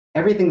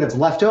everything that's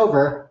left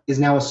over is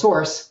now a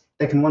source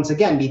that can once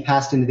again be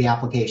passed into the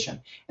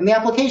application. And the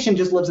application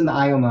just lives in the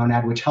IO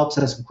monad, which helps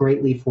us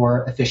greatly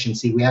for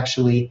efficiency. We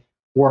actually,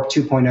 Warp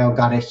 2.0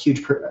 got a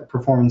huge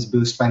performance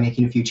boost by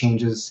making a few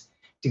changes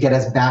to get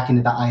us back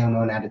into the IO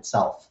monad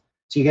itself.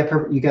 So you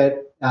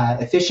get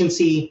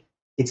efficiency.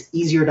 It's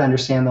easier to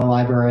understand the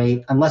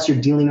library. Unless you're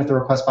dealing with the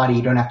request body,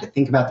 you don't have to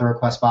think about the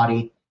request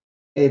body.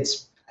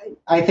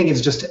 I think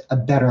it's just a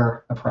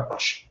better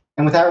approach.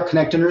 And without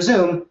connect and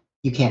resume,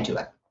 you can't do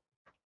it.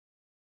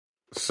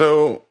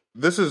 So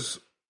this is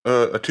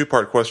a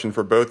two-part question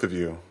for both of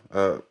you.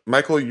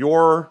 Michael,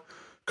 your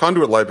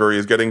Conduit library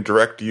is getting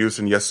direct use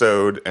in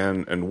Yesod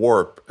and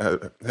Warp.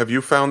 Have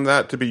you found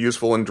that to be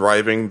useful in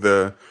driving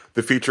the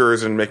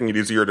features and making it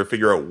easier to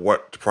figure out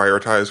what to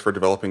prioritize for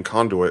developing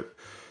Conduit?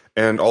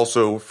 And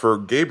also for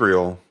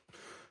Gabriel,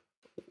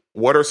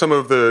 what are some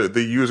of the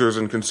users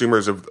and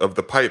consumers of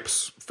the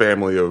Pipes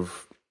family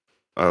of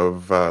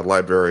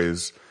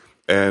libraries?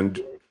 And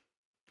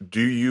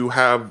do you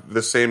have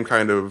the same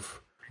kind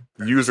of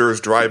users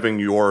driving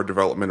your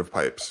development of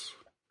Pipes?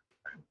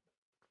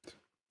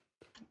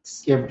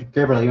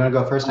 Gabriel, you want to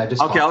go first?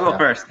 Okay, I'll go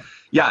first.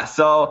 Yeah,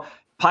 so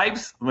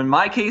Pipes, in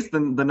my case, the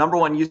number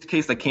one use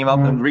case that came up,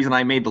 and the reason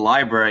I made the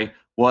library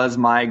was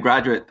my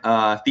graduate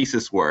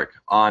thesis work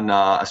on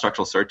a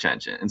structural search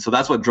engine. And so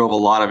that's what drove a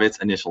lot of its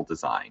initial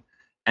design.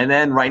 And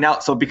then right now,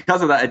 so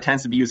because of that, it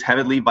tends to be used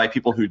heavily by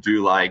people who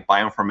do like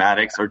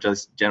bioinformatics or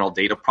just general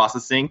data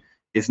processing.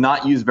 It's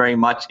not used very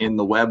much in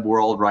the web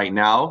world right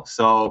now.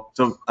 So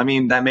I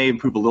mean, that may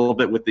improve a little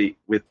bit with the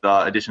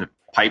addition of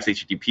Pipes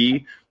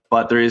HTTP,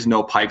 but there is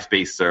no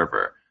Pipes-based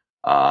server.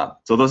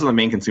 So those are the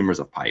main consumers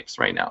of Pipes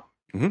right now.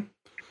 Mm-hmm.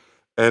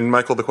 And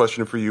Michael, the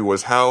question for you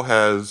was, how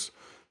has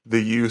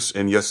the use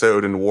in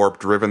Yesod and Warp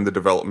driven the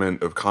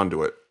development of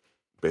Conduit,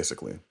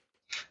 basically?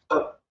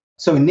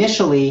 So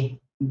initially,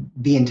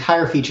 the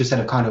entire feature set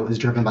of Conduit was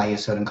driven by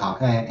Yesod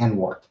and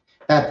Warp.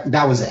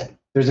 That was it.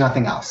 There's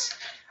nothing else.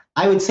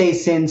 I would say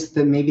since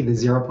maybe the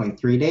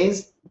 0.3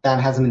 days,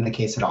 that hasn't been the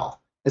case at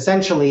all.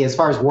 Essentially, as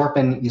far as Warp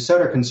and Yesod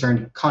are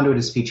concerned, Conduit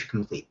is feature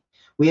complete.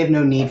 We have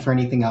no need for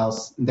anything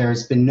else.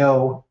 There's been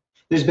no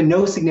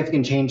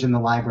significant change in the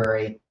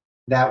library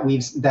that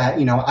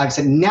I've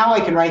said, now I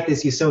can write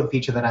this Yesod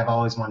feature that I've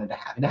always wanted to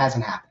have. It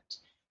hasn't happened.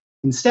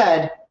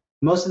 Instead,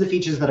 most of the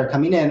features that are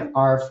coming in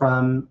are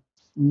from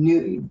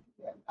new,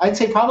 I'd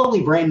say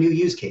probably brand new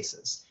use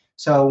cases.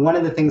 So one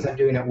of the things I'm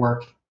doing at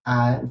work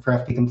for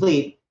FP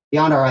Complete,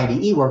 beyond our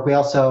IDE work, we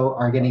also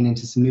are getting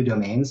into some new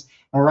domains,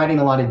 and we're writing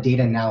a lot of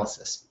data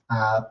analysis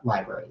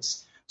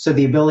libraries. So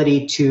the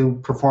ability to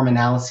perform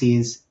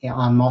analyses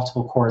on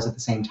multiple cores at the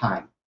same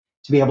time,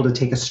 to be able to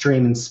take a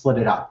stream and split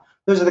it up.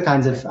 Those are the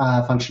kinds of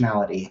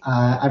functionality.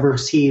 I've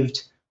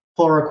received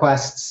pull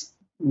requests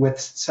with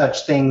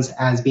such things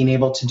as being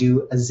able to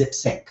do a zip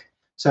sync.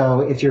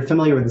 So if you're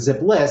familiar with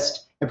zip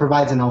list, it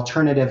provides an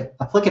alternative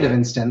applicative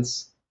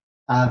instance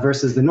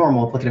versus the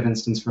normal applicative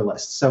instance for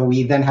lists. So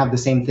we then have the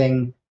same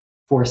thing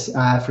for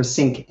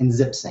sync and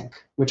zip sync,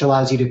 which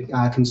allows you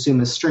to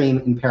consume a stream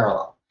in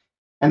parallel.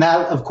 And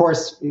that, of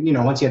course,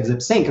 once you have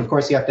zip sync, of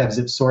course, you have to have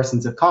zip source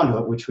and zip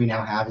conduit, which we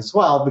now have as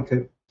well,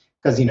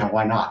 because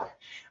why not?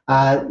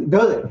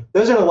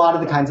 Those are a lot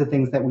of the kinds of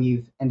things that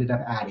we've ended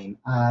up adding.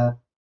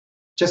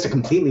 Just a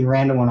completely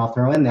random one I'll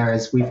throw in there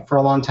is for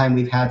a long time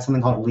we've had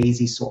something called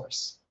lazy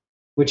source,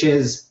 which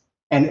is,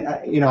 and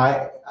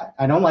I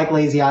don't like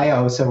lazy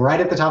I/O, so right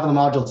at the top of the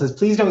module it says,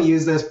 please don't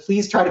use this,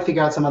 please try to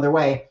figure out some other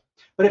way.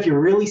 But if you're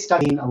really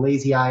studying a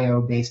lazy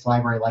I/O based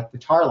library like the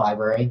tar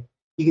library,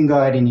 you can go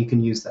ahead and you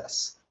can use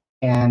this.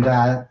 And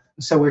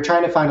so we're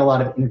trying to find a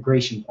lot of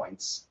integration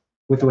points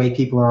with the way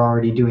people are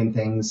already doing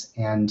things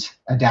and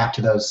adapt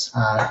to those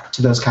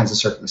kinds of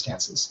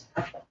circumstances.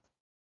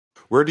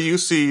 Where do you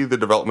see the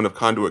development of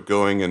Conduit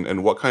going,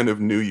 and what kind of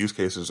new use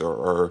cases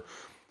are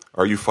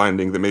you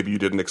finding that maybe you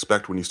didn't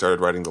expect when you started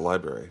writing the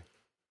library?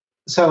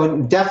 So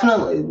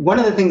definitely, one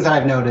of the things that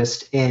I've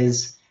noticed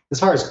is, as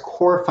far as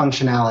core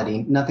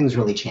functionality, nothing's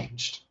really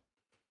changed.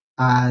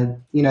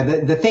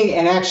 The thing,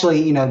 and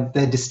actually,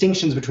 the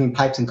distinctions between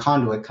pipes and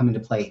conduit come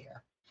into play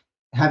here.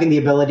 Having the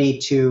ability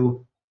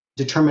to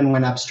determine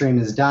when upstream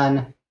is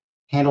done,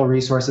 handle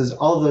resources,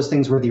 all of those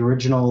things were the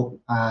original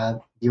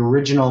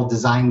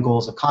design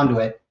goals of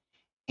Conduit.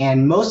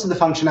 And most of the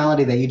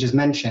functionality that you just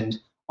mentioned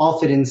all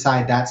fit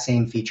inside that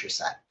same feature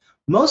set.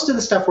 Most of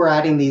the stuff we're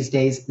adding these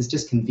days is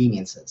just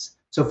conveniences.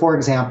 So for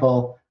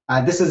example,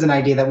 this is an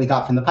idea that we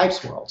got from the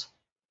pipes world.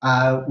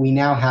 We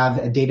now have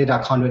a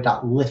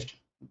data.conduit.lift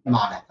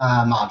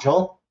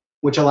module,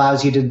 which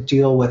allows you to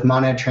deal with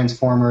monad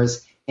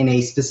transformers in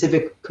a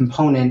specific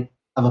component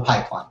of a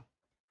pipeline.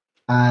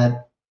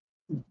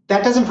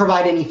 That doesn't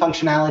provide any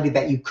functionality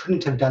that you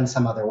couldn't have done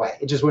some other way.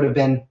 It just would have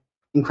been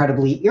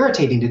incredibly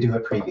irritating to do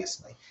it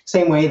previously.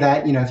 Same way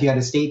that, if you had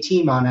a state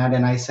T monad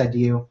and I said to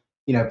you,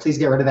 please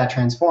get rid of that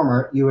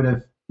transformer, you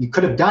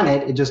could have done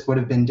it, it just would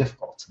have been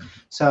difficult.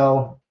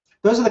 So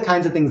those are the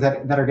kinds of things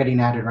that are getting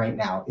added right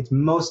now. It's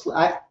mostly,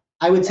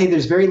 I would say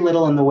there's very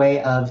little in the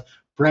way of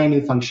brand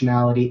new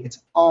functionality.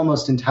 It's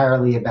almost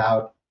entirely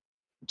about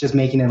just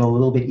making it a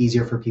little bit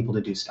easier for people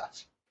to do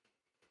stuff.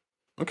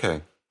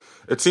 Okay.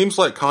 It seems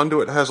like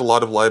Conduit has a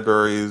lot of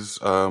libraries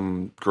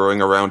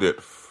growing around it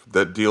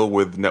that deal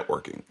with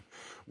networking,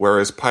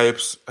 whereas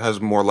Pipes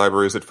has more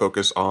libraries that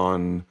focus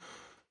on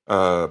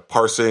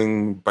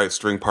parsing, byte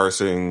string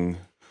parsing.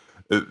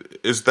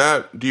 Is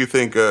that, do you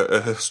think,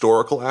 a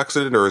historical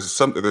accident, or is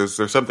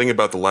there something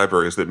about the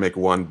libraries that make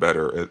one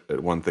better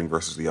at one thing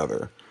versus the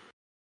other?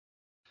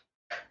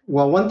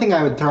 Well, one thing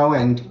I would throw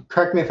in,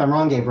 correct me if I'm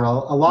wrong,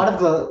 Gabriel, a lot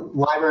of the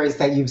libraries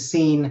that you've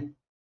seen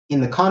in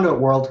the Conduit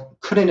world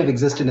couldn't have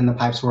existed in the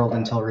Pipes world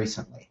until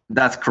recently.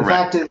 That's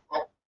correct. The fact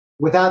is,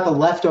 without the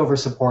leftover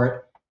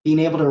support, being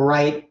able to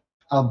write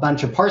a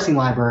bunch of parsing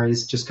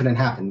libraries just couldn't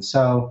happen.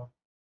 So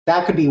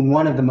that could be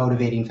one of the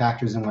motivating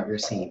factors in what you're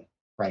seeing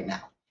right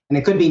now. And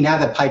it could be now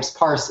that Pipes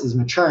parse is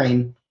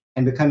maturing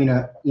and becoming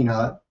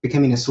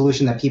a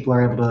solution that people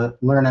are able to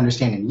learn,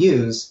 understand, and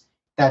use,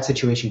 that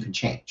situation could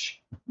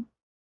change.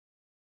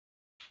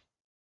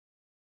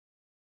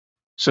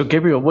 So,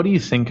 Gabriel, what do you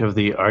think of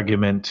the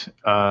argument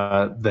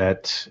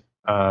that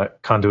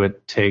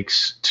Conduit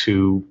takes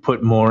to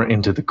put more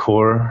into the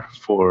core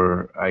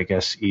for, I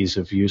guess, ease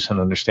of use and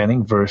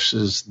understanding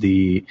versus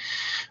the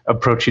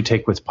approach you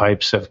take with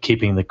Pipes of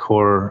keeping the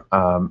core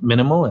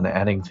minimal and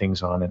adding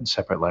things on in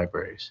separate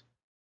libraries?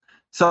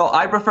 So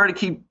I prefer to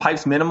keep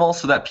Pipes minimal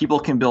so that people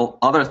can build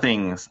other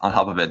things on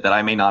top of it that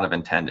I may not have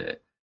intended.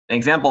 An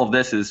example of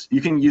this is you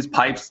can use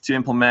Pipes to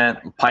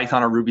implement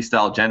Python or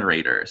Ruby-style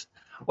generators.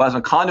 Whereas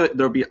in Conduit,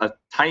 there'll be a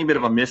tiny bit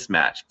of a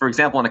mismatch. For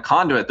example, in a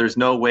Conduit, there's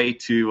no way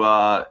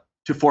to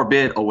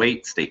forbid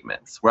await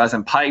statements. Whereas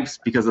in Pipes,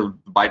 because of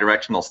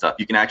bidirectional stuff,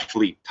 you can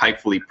actually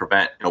typefully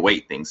prevent and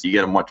await things. So you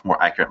get a much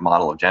more accurate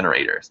model of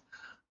generators.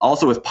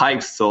 Also with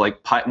Pipes, so like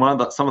some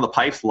of the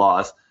Pipes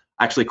laws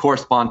actually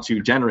correspond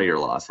to generator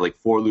laws, so like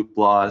for loop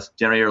laws,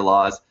 generator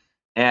laws,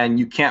 and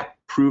you can't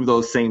prove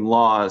those same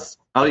laws.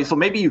 So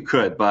maybe you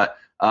could, but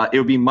it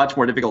would be much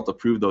more difficult to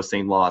prove those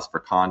same laws for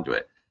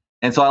Conduit.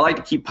 And so I like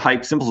to keep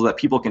Pipes simple so that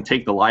people can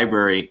take the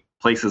library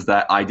places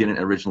that I didn't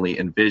originally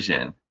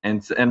envision.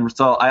 And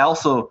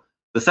so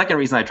the second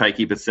reason I try to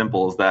keep it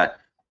simple is that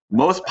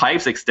most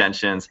Pipes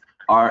extensions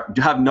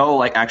do have no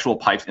like actual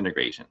Pipes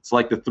integration. So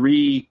like the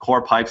 3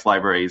 core Pipes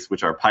libraries,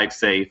 which are Pipes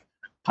Safe,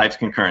 Pipes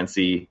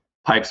Concurrency,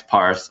 Pipes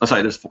Parse.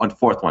 There's one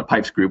fourth one,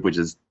 Pipes Group, which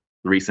is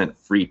the recent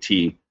free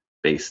T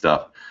based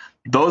stuff.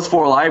 Those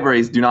 4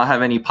 libraries do not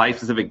have any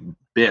pipe-specific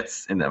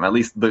bits in them, at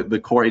least the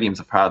core idioms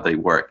of how they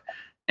work.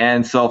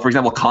 And so, for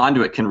example,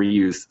 Conduit can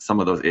reuse some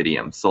of those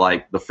idioms. So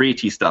like the free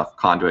T stuff,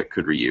 Conduit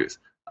could reuse.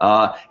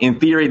 In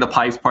theory, the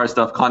pipes parse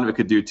stuff, Conduit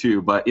could do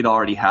too, but it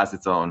already has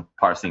its own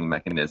parsing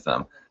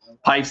mechanism.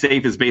 Pipe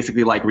safe is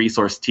basically like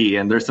resource T,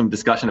 and there's some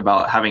discussion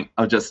about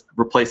just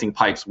replacing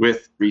pipes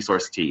with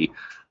resource T,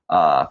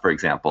 for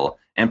example.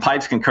 And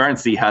pipes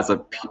concurrency has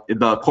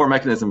the core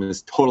mechanism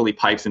is totally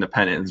pipes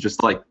independent. It's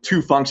just like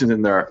 2 functions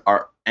in there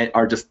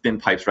are just thin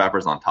pipes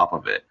wrappers on top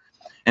of it.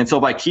 And so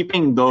by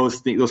keeping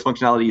those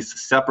functionalities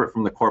separate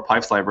from the core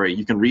pipes library,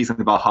 you can reason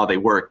about how they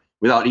work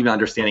without even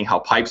understanding how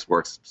pipes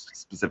works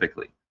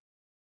specifically.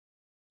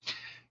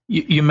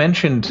 You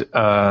mentioned,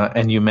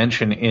 and you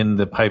mentioned in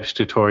the pipes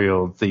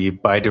tutorial, the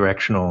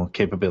bidirectional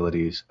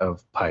capabilities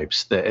of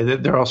pipes.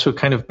 They're also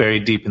kind of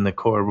buried deep in the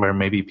core where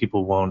maybe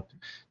people won't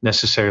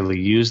necessarily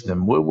use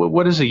them.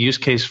 What is a use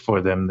case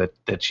for them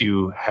that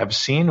you have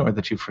seen or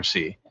that you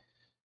foresee?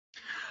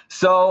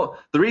 So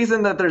the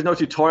reason that there's no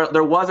tutorial,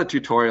 there was a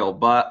tutorial,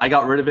 but I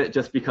got rid of it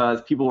just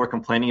because people were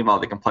complaining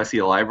about the complexity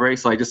of the library.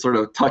 So I just sort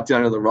of tucked it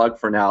under the rug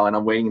for now, and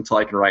I'm waiting until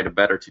I can write a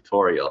better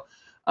tutorial.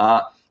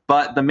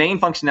 But the main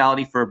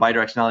functionality for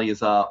bidirectionality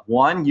is,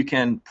 one, you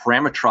can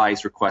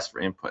parameterize requests for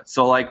input.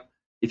 So like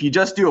if you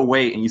just do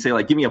await and you say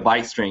like, give me a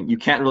byte string, you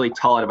can't really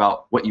tell it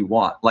about what you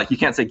want. Like you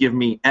can't say, give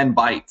me n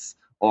bytes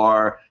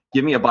or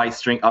give me a byte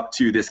string up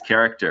to this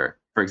character,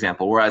 for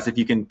example. Whereas if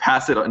you can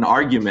pass it an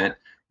argument,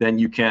 then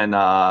you can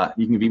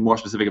be more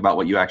specific about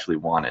what you actually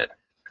wanted.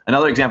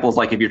 Another example is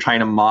like if you're trying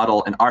to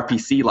model an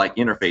RPC-like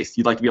interface,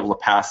 you'd like to be able to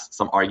pass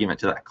some argument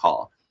to that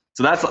call.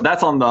 So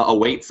that's on the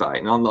await side.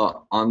 And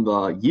on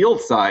the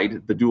yield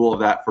side, the dual of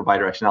that for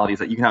bidirectionality is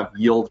that you can have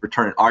yield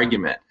return an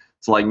argument.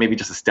 So like maybe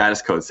just a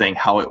status code saying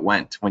how it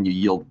went when you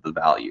yield the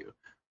value.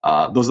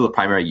 Those are the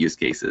primary use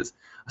cases.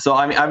 So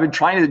I mean, I've been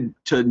trying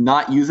to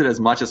not use it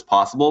as much as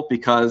possible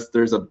because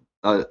there's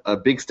a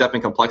big step in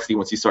complexity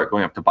once you start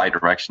going up to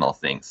bidirectional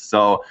things.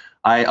 So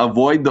I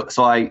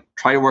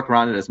try to work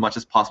around it as much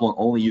as possible and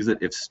only use it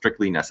if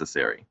strictly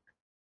necessary.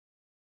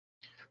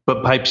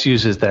 But pipes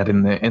uses that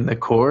in the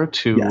core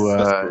to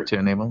yes, to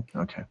enable.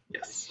 Okay.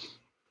 Yes.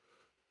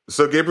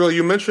 So Gabriel,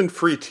 you mentioned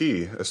free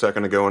T a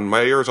second ago, and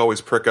my ears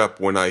always prick up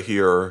when I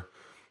hear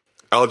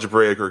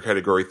algebraic or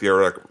category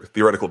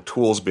theoretical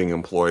tools being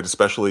employed,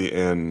 especially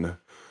in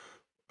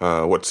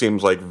what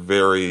seems like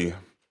very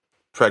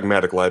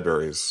pragmatic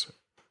libraries.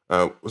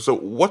 So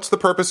what's the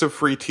purpose of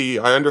free T?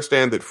 I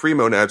understand that free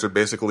monads are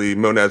basically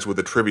monads with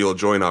a trivial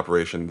join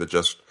operation that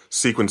just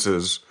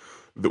sequences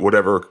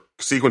whatever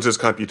sequences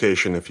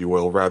computation, if you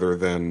will, rather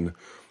than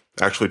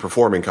actually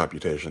performing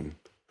computation.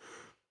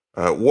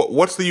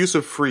 What's the use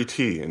of free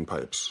T in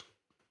pipes?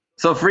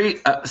 So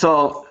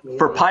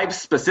for pipes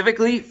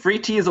specifically, free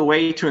T is a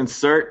way to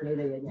insert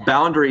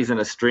boundaries in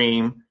a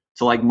stream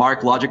to like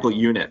mark logical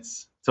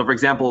units. So for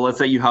example, let's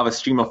say you have a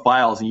stream of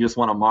files and you just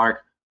want to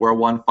mark where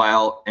one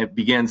file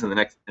begins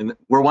and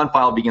where one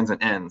file begins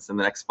and ends and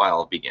the next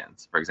file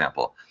begins, for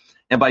example.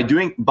 And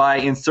by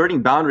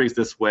inserting boundaries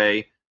this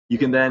way, you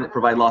can then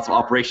provide lots of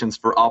operations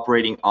for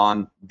operating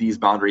on these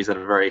boundaries at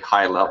a very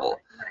high level.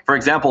 For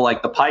example,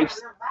 like the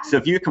pipes, so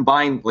if you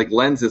combine like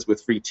lenses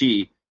with free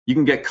T, you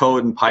can get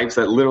code in pipes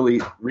that literally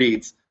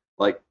reads,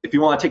 like if you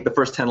want to take the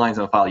first 10 lines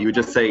of a file, you would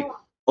just say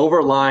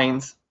over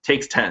lines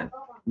takes 10.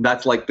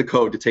 That's like the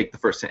code to take the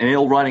first 10. And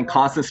it'll run in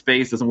constant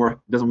space,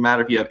 doesn't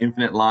matter if you have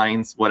infinite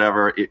lines,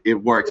 whatever,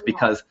 it works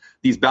because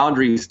these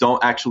boundaries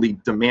don't actually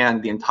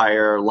demand the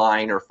entire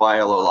line or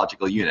file or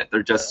logical unit.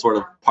 They're just sort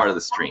of part of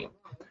the stream.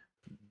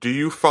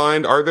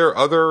 Are there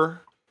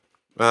other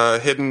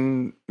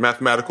hidden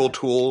mathematical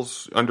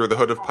tools under the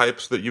hood of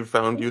pipes that you've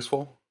found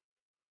useful?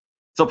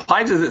 So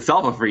pipes is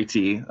itself a free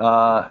T,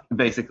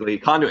 basically.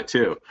 Conduit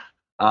too.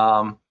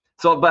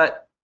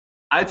 But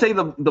I'd say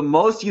the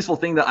most useful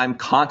thing that I'm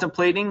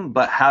contemplating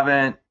but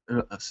haven't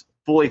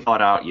fully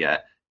thought out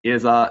yet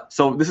is,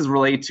 so this is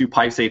related to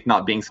PipeSafe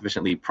not being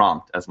sufficiently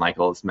prompt, as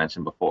Michael has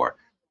mentioned before.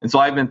 And so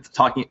I've been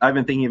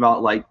thinking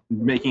about like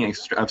making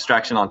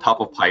abstraction on top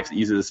of pipes that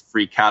uses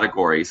free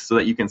categories so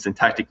that you can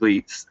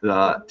syntactically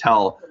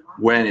tell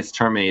when it's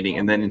terminating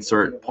and then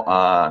insert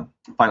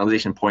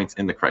finalization points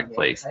in the correct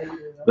place.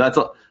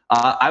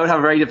 I would have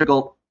a very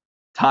difficult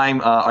time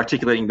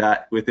articulating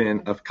that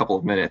within a couple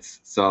of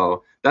minutes.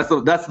 So that's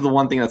the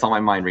one thing that's on my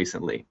mind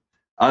recently.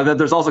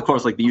 There's also, of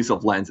course, like the use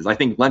of lenses. I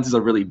think lenses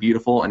are really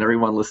beautiful, and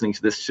everyone listening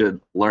to this should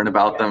learn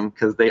about them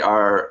because they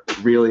are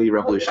really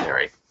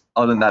revolutionary.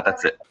 Other than that,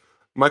 that's it.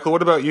 Michael,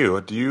 what about you?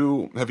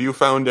 Have you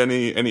found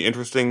any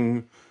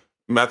interesting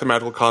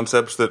mathematical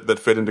concepts that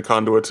fit into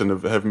conduits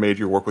and have made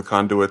your work with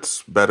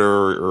conduits better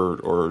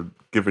or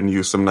given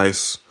you some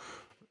nice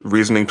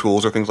reasoning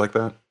tools or things like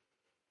that?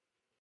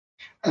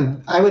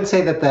 I would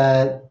say that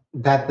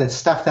the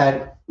stuff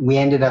that we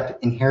ended up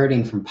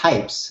inheriting from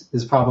pipes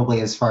is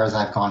probably as far as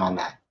I've gone on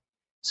that.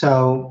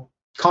 So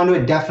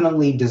conduit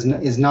definitely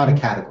is not a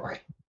category.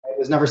 It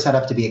was never set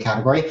up to be a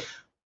category,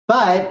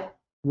 but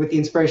with the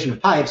inspiration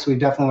of pipes, we've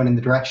definitely went in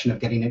the direction of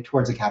getting it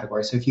towards a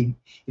category. So if you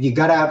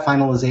gut out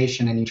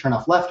finalization and you turn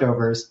off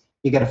leftovers,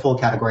 you get a full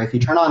category. If you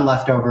turn on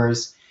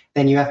leftovers,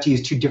 then you have to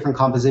use two different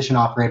composition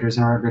operators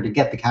in order to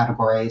get the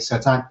category. So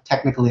it's not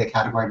technically a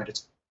category, but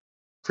it's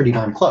pretty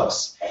darn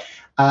close.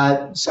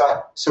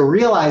 So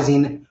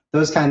realizing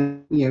those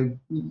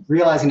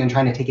realizing and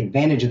trying to take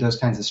advantage of those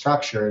kinds of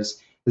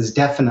structures has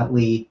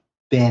definitely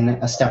been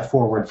a step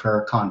forward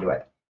for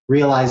Conduit.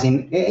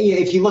 Realizing,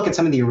 if you look at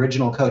some of the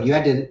original code, you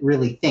had to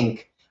really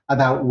think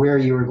about where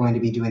you were going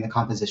to be doing the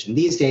composition.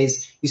 These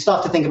days, you still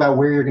have to think about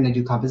where you're going to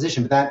do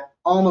composition, but that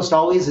almost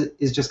always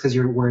is just because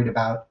you're worried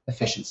about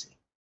efficiency.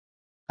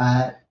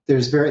 There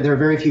are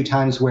very few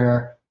times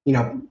where,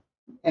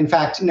 in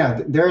fact,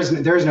 no, there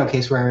is no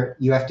case where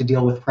you have to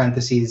deal with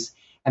parentheses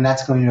and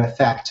that's going to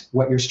affect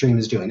what your stream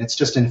is doing. It's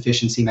just an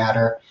efficiency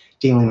matter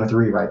dealing with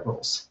rewrite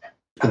rules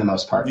for the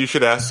most part. You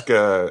should ask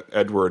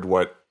Edward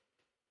what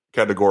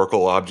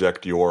categorical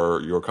object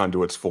your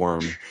conduits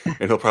form,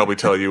 and he'll probably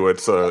tell you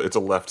it's a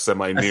left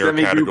semi-near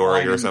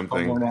category or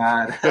something. One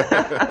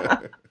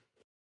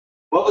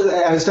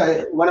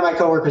of my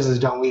coworkers is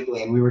John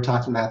Weekly, and we were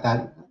talking about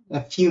that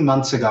a few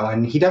months ago,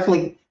 and he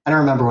definitely, I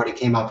don't remember what he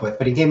came up with,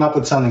 but he came up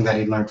with something that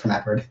he'd learned from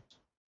Edward.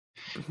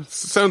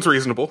 Sounds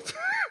reasonable.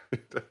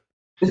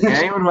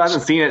 Anyone who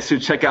hasn't seen it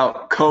should check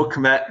out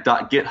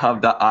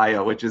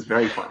cocomet.github.io, which is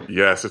very funny.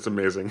 Yes, it's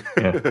amazing.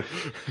 Yeah.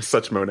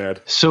 Such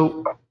monad.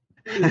 So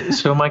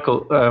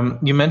Michael,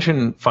 you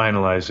mentioned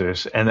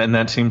finalizers, and then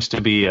that seems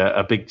to be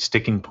a big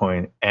sticking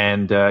point.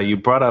 And you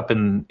brought up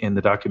in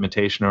the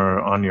documentation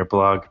or on your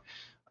blog,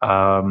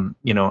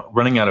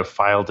 running out of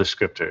file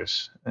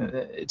descriptors.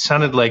 It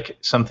sounded like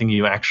something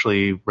you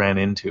actually ran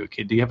into.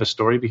 Do you have a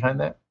story behind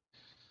that?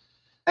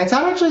 It's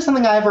not actually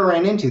something I ever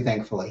ran into,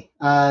 thankfully,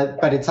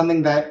 but it's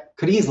something that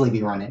could easily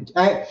be run into.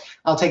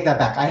 I'll take that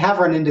back. I have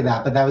run into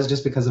that, but that was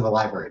just because of a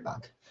library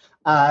bug.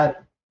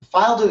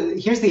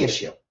 Here's the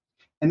issue.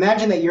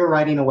 Imagine that you're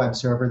writing a web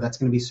server that's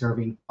going to be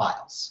serving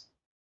files.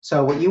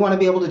 So what you want to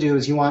be able to do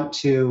is you want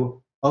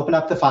to open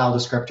up the file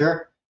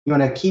descriptor. You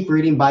want to keep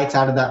reading bytes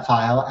out of that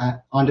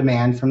file on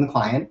demand from the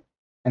client,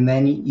 and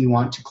then you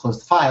want to close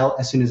the file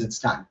as soon as it's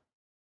done.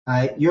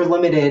 You're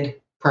limited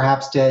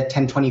perhaps to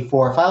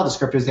 1024 file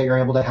descriptors that you're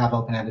able to have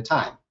open at a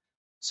time.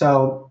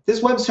 So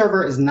this web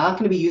server is not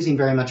going to be using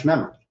very much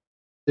memory.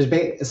 There's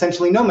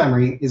essentially no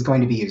memory is going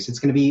to be used. It's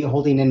going to be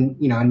holding in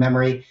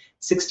memory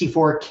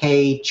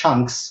 64K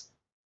chunks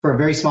for a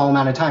very small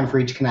amount of time for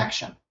each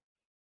connection.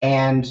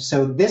 And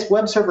so this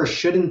web server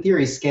should, in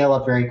theory, scale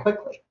up very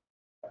quickly.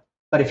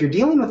 But if you're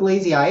dealing with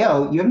lazy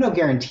I/O, you have no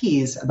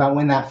guarantees about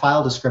when that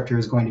file descriptor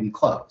is going to be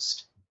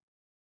closed.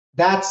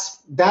 That's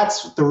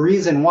the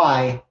reason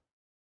why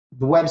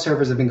the web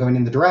servers have been going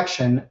in the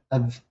direction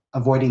of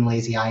avoiding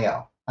lazy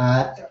I/O.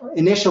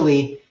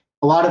 Initially,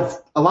 a lot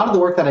of the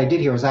work that I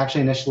did here was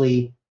actually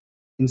initially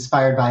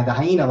inspired by the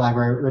Hyena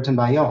library written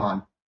by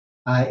Johan.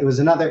 It was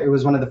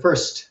one of the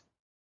first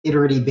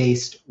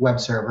iterative-based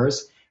web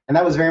servers, and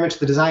that was very much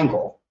the design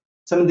goal.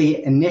 Some of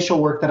the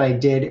initial work that I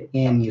did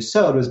in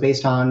Usod was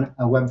based on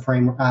a web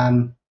frame,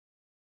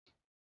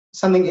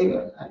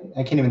 something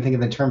I can't even think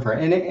of the term for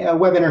it, a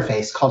web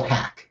interface called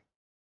Hack.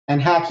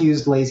 And Hack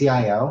used lazy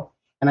I/O,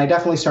 and I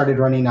definitely started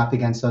running up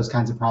against those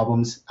kinds of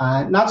problems.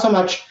 Not so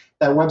much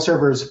that web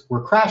servers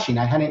were crashing.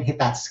 I hadn't hit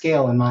that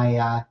scale in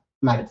my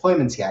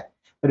deployments yet,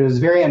 but it was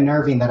very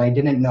unnerving that I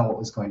didn't know what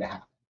was going to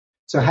happen.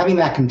 So having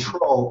that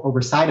control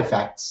over side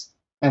effects,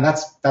 and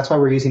that's why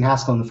we're using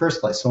Haskell in the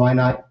first place. So why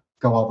not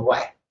go all the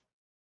way?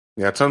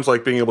 Yeah, it sounds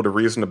like being able to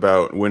reason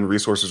about when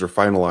resources are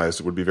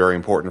finalized would be very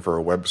important for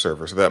a web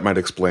server. So that might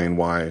explain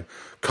why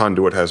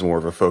Conduit has more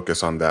of a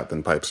focus on that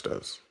than Pipes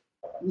does.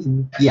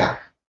 Yeah.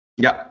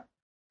 Yeah.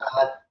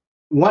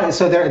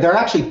 So there are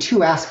actually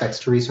two aspects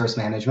to resource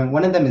management.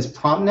 One of them is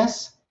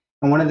promptness,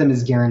 and one of them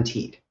is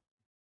guaranteed.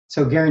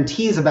 So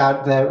guarantees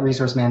about the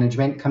resource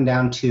management come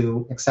down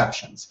to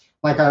exceptions.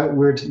 Like we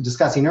were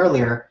discussing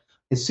earlier,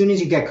 as soon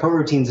as you get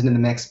coroutines into the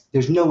mix,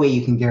 there's no way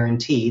you can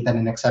guarantee that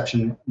an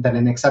exception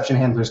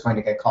handler is going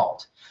to get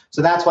called.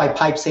 So that's why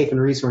pipe safe and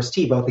resource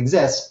T both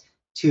exist,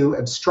 to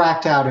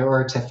abstract out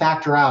or to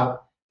factor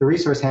out the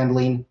resource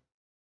handling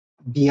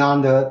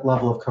beyond the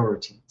level of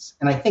coroutines.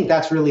 And I think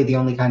that's really the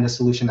only kind of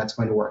solution that's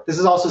going to work. This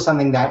is also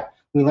something that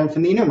we learned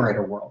from the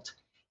enumerator world.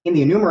 In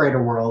the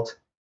enumerator world,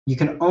 you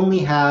can only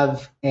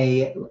have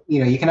you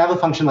can have a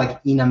function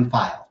like enum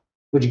file,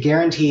 which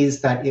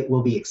guarantees that it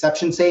will be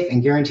exception safe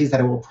and guarantees that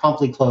it will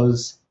promptly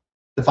close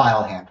the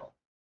file handle.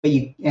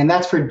 And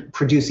that's for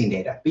producing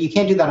data. But you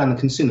can't do that on the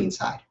consuming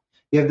side.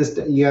 You have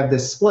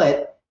this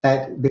split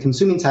that the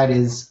consuming side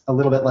is a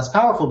little bit less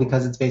powerful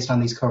because it's based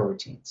on these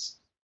coroutines.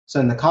 So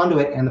in the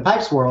Conduit and the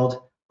pipes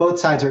world, both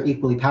sides are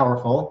equally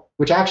powerful,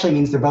 which actually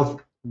means they're both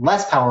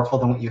less powerful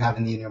than what you have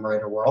in the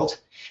enumerator world,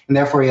 and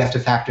therefore you have to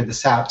factor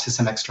this out to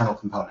some external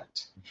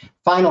component.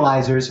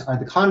 Finalizers are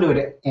the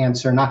Conduit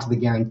answer, not to the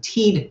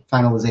guaranteed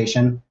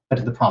finalization, but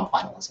to the prompt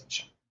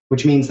finalization,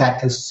 which means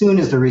that as soon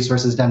as the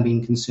resource is done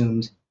being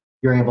consumed,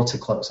 you're able to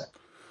close it.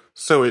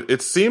 So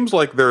it seems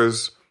like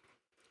there's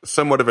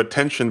somewhat of a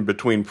tension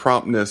between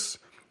promptness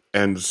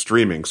and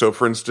streaming. So,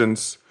 for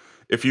instance,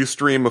 if you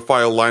stream a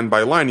file line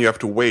by line, you have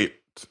to wait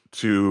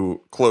to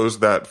close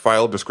that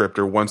file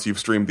descriptor once you've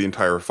streamed the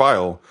entire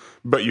file,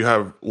 but you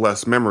have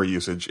less memory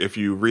usage. If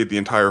you read the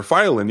entire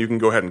file in, you can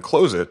go ahead and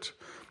close it,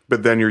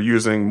 but then you're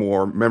using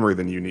more memory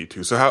than you need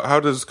to. So how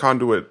does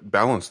Conduit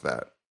balance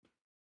that?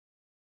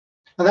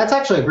 Well, that's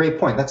actually a great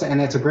point.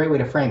 And it's a great way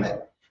to frame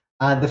it.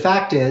 The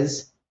fact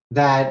is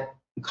that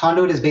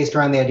Conduit is based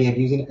around the idea of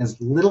using as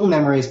little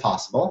memory as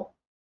possible,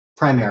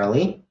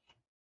 primarily,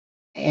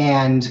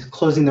 and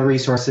closing the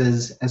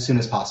resources as soon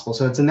as possible.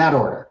 So it's in that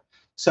order.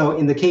 So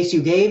in the case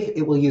you gave,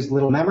 it will use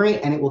little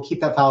memory and it will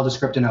keep that file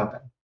descriptor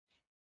open.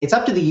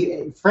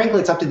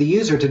 Frankly, it's up to the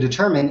user to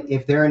determine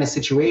if they're in a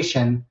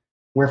situation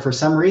where for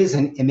some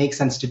reason it makes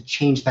sense to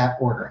change that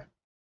ordering.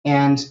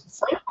 And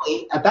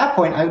frankly, at that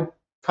point, I would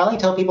probably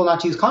tell people not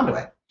to use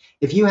Conduit.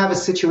 If you have a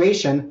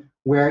situation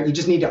where you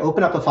just need to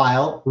open up a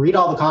file, read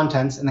all the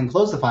contents, and then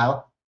close the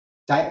file,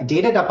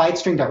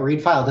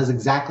 data.bytestring.read file does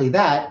exactly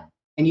that,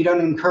 and you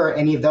don't incur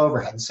any of the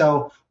overhead.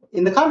 So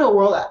in the Conduit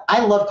world,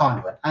 I love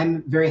Conduit.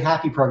 I'm very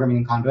happy programming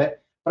in Conduit,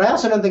 but I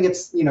also don't think it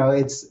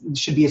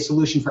should be a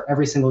solution for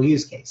every single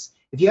use case.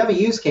 If you have a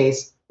use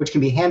case which can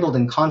be handled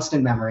in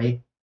constant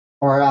memory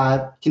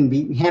or can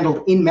be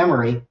handled in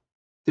memory,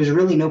 there's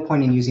really no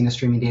point in using a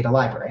streaming data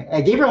library.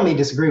 Gabriel may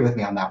disagree with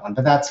me on that one,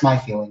 but that's my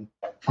feeling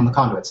on the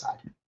Conduit side.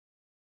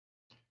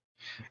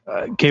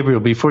 Gabriel,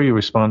 before you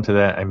respond to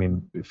that, I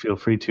mean, feel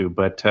free to,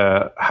 but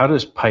how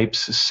does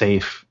Pipes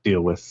Safe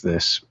deal with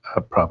this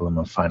problem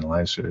of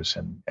finalizers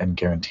and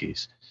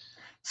guarantees?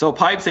 So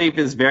Pipe Safe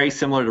is very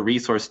similar to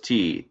Resource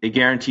T. It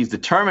guarantees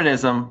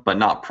determinism, but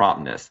not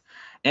promptness.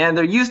 And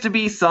there used to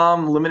be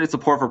some limited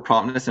support for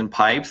promptness in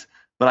pipes,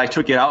 but I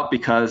took it out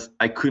because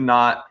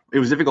it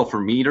was difficult for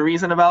me to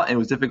reason about, and it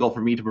was difficult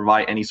for me to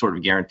provide any sort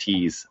of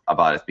guarantees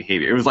about its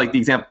behavior. It was like the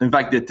example, in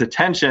fact, the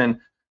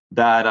tension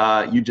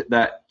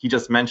that he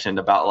just mentioned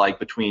about like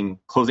between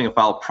closing a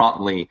file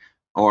promptly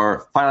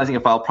or finalizing a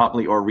file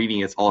promptly or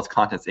reading all its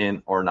contents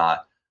in or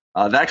not.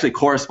 That actually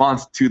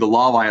corresponds to the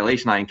law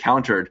violation I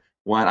encountered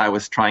when I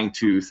was trying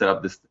to set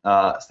up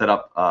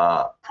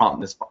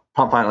prompt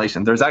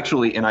violation. There's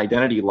actually an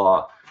identity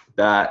law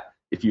that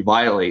if you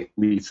violate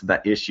leads to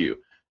that issue.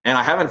 And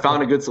I haven't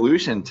found a good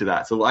solution to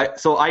that. So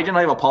I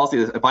generally have a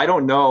policy that if I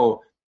don't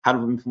know how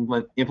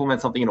to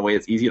implement something in a way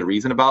that's easy to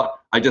reason about,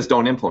 I just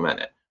don't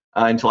implement it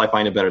until I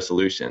find a better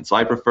solution. So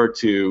I prefer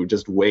to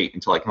just wait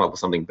until I come up with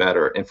something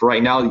better. And for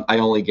right now, I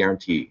only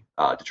guarantee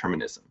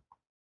determinism.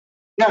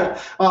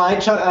 Yeah, well,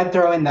 I'd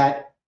throw in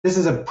that this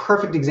is a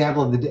perfect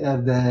example of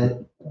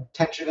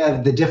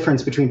the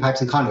difference between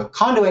pipes and Conduit.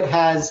 Conduit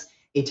has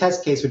a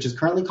test case which is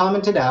currently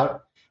commented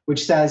out,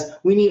 which says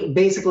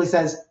basically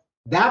says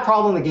that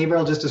problem that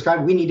Gabriel just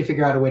described, we need to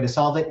figure out a way to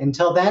solve it.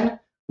 Until then,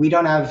 we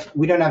don't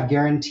have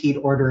guaranteed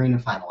ordering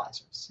of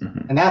finalizers.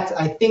 Mm-hmm. And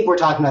I think we're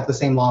talking about the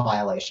same law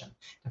violation,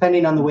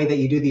 depending on the way that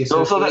you do the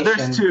association. So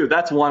there's two.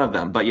 That's one of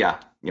them. But yeah.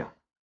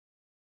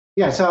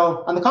 Yeah.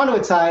 So on the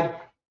Conduit side,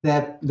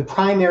 the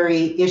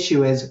primary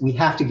issue is we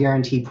have to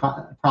guarantee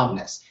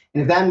promptness.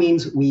 And if that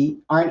means we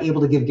aren't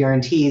able to give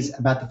guarantees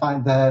about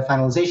the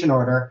finalization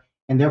order,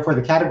 and therefore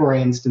the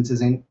category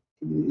instances,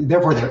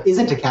 therefore there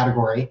isn't a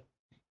category,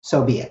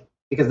 so be it,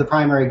 because the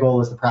primary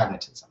goal is the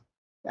pragmatism.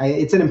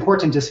 It's an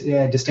important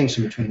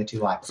distinction between the two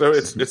libraries. So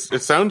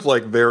it sounds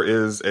like there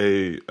is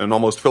an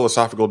almost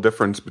philosophical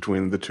difference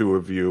between the two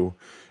of you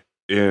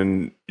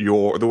in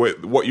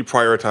what you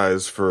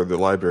prioritize for the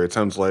library. It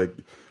sounds like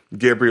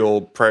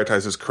Gabriel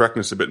prioritizes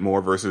correctness a bit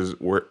more versus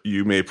where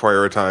you may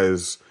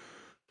prioritize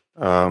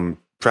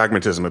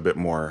pragmatism a bit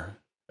more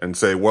and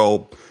say,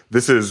 well,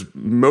 this is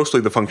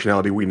mostly the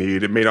functionality we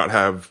need. It may not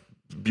have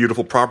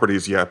beautiful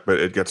properties yet, but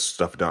it gets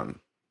stuff done.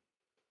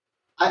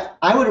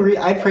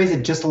 I'd phrase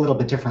it just a little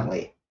bit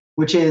differently,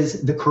 which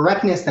is the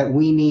correctness that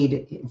we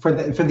need for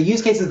the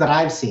use cases that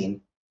I've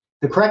seen.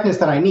 The correctness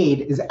that I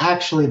need is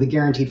actually the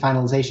guaranteed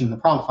finalization and the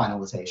prompt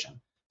finalization.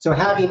 So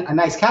having a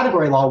nice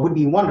category law would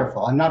be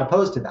wonderful. I'm not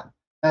opposed to them.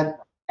 That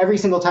every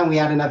single time we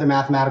add another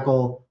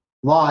mathematical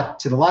law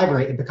to the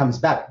library, it becomes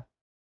better.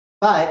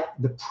 But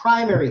the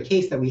primary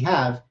case that we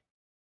have,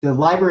 the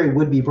library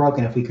would be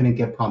broken if we couldn't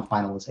give prompt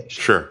finalization.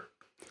 Sure.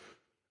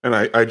 And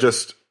I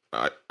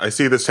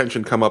see this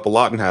tension come up a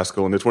lot in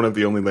Haskell, and it's one of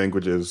the only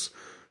languages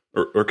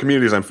or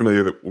communities I'm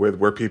familiar with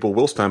where people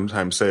will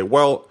sometimes say,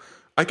 well,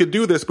 I could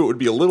do this, but it would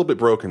be a little bit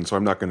broken, so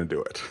I'm not going to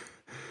do it.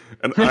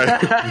 And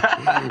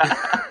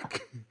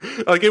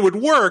like it would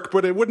work,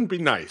 but it wouldn't be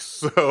nice.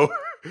 So,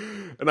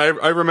 and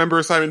I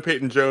remember Simon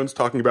Peyton-Jones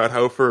talking about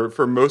how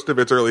for most of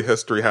its early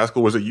history,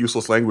 Haskell was a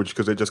useless language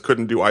because they just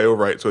couldn't do I/O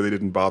right, so they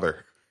didn't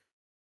bother.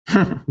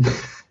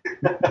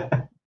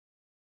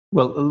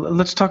 Well,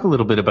 let's talk a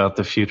little bit about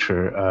the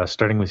future,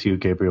 starting with you,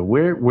 Gabriel.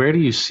 Where do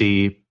you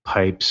see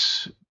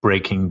pipes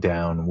breaking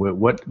down?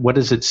 What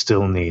does it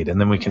still need? And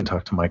then we can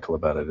talk to Michael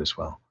about it as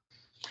well.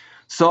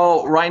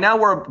 So right now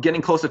we're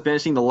getting close to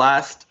finishing the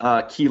last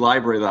key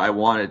library that I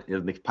wanted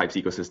in the pipes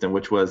ecosystem,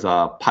 which was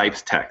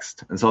pipes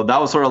text. And so that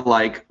was sort of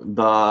like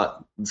the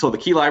so the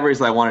key libraries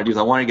that I want to do is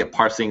I want to get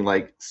parsing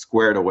like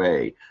squared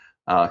away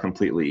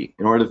completely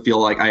in order to feel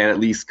like I at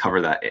least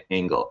cover that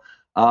angle.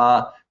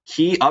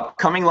 Key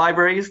upcoming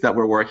libraries that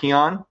we're working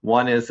on,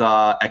 one is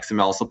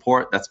XML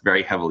support. That's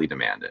very heavily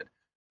demanded.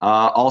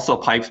 Also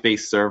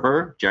pipes-based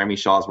server, Jeremy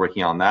Shaw is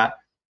working on that.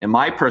 And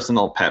my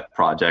personal pet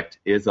project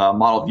is a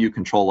model view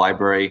control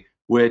library,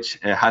 which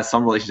has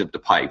some relationship to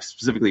pipes,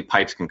 specifically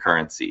pipes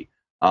concurrency.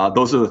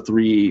 Those are the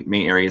three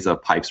main areas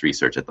of pipes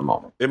research at the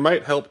moment. It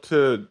might help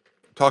to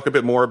talk a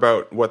bit more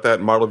about what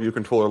that model view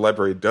controller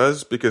library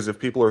does, because if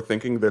people are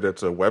thinking that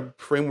it's a web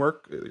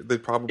framework, they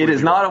probably... It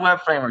is not a web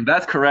framework.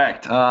 That's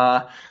correct.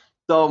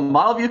 So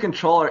model view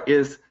controller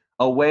is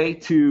a way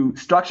to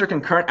structure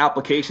concurrent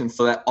applications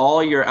so that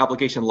all your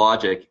application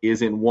logic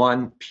is in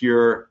one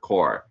pure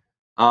core.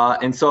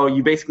 And so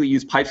you basically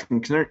use pipes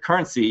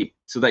concurrency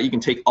so that you can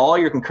take all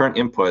your concurrent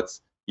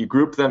inputs, you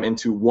group them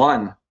into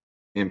one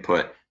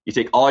input. You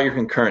take all your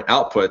concurrent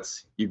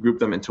outputs, you group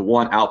them into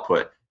one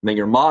output. And then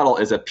your model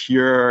is a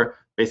pure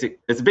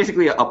it's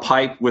basically a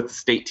pipe with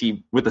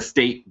a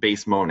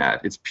state-based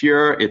monad. It's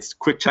pure, it's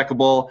quick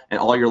checkable, and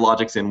all your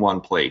logic's in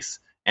one place.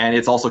 And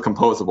it's also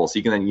composable, so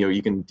you can then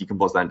you can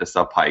decompose that into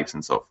subpipes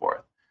and so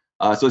forth.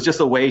 So it's just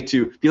a way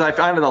to, because I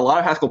found that a lot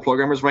of Haskell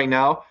programmers right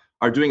now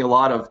are doing a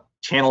lot of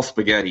channel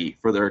spaghetti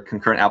for their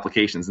concurrent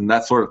applications, and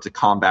that's sort of to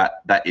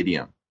combat that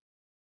idiom.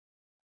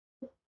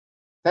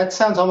 That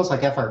sounds almost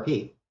like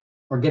FRP.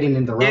 Or getting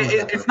in the realm of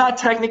It's not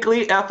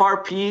technically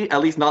FRP, at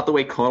least not the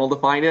way Conal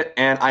defined it.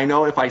 And I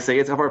know if I say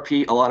it's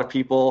FRP, a lot of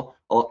people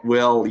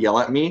will yell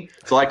at me.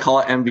 So I call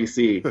it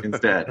MVC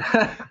instead.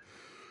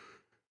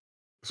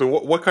 So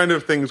what kind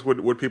of things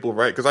would people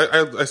write? Because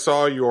I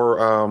saw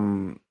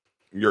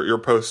your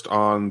post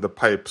on the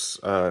pipes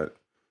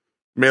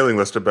mailing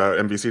list about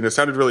MVC, and it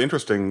sounded really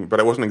interesting,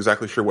 but I wasn't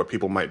exactly sure what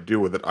people might do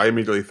with it. I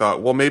immediately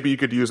thought, well, maybe you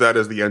could use that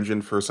as the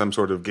engine for some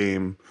sort of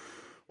game.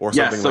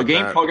 Yes, so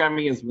game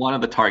programming is one of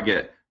the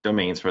target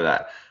domains for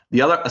that.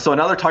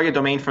 Another target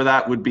domain for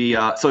that would be,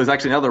 so there's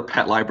actually another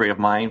pet library of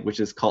mine, which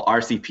is called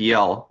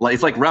RCPL.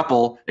 It's like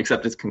REPL,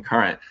 except it's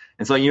concurrent.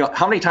 And so,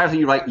 how many times do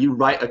you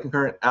write a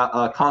concurrent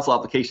console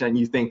application and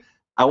you think,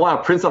 I want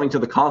to print something to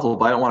the console,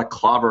 but I don't want to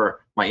clobber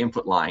my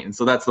input line. And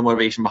so that's the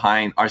motivation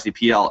behind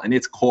RCPL, and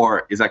its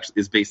core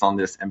is based on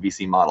this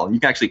MVC model. And you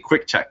can actually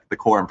quick check the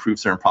core and prove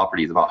certain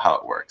properties about how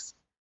it works.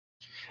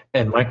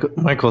 And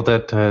Michael,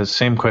 that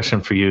same question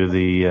for you,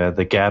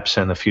 the gaps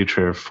and the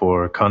future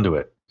for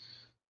Conduit.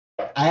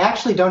 I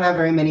actually don't have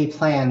very many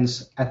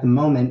plans at the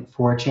moment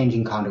for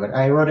changing Conduit.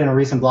 I wrote in a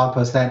recent blog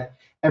post that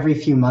every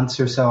few months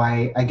or so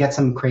I get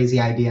some crazy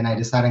idea and I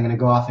decide I'm going to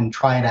go off and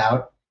try it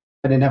out,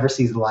 but it never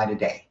sees the light of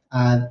day.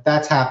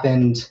 That's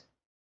happened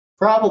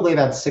probably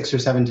about 6 or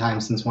 7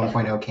 times since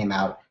 1.0 came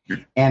out.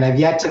 And I've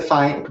yet to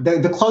find,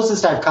 the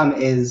closest I've come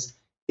is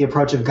the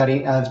approach of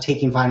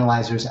taking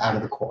finalizers out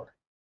of the core.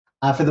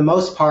 For the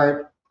most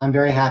part, I'm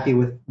very happy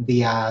with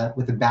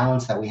the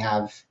balance that we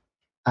have.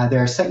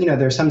 There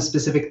are some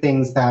specific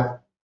things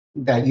that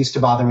used to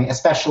bother me,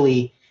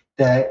 especially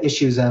the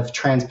issues of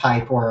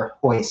transpipe or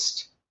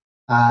hoist.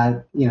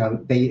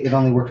 It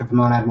only worked with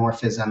monad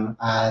morphism.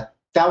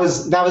 That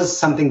was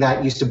something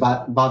that used to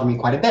bother me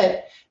quite a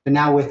bit, but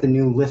now with the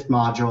new lift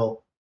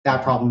module,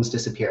 that problem's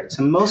disappeared.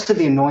 So most of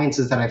the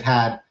annoyances that I've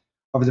had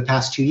over the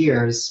past 2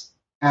 years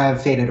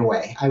have faded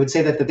away. I would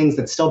say that the things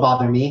that still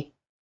bother me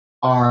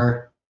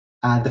are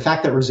the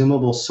fact that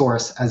resumable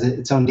source as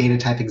its own data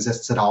type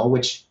exists at all,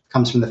 which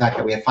comes from the fact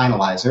that we have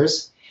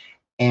finalizers.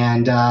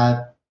 And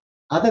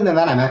other than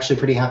that, I'm actually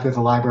pretty happy with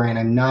the library, and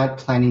I'm not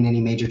planning any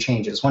major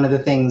changes. One of the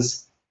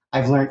things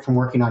I've learned from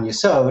working on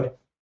Yesod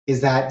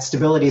is that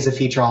stability is a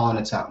feature all on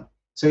its own.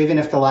 So even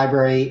if the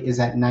library is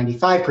at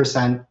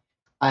 95%,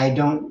 I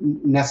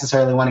don't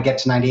necessarily want to get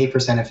to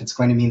 98% if it's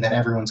going to mean that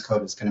everyone's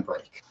code is going to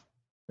break.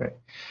 Right.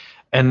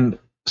 And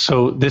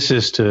so this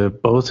is to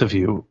both of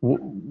you.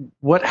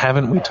 What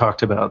haven't we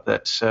talked about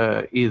that's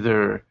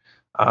either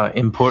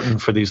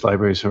important for these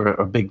libraries or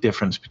a big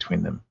difference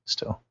between them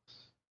still?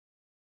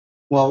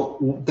 Well,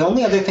 the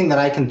only other thing that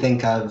I can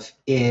think of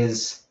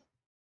is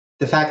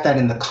the fact that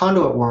in the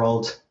Conduit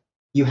world,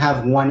 you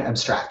have one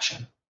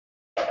abstraction.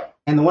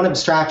 And the one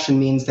abstraction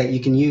means that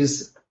you can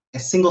use a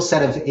single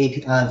set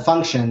of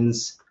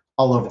functions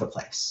all over the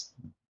place.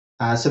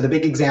 So the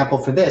big example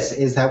for this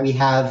is that we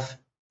have,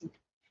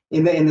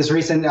 in this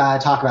recent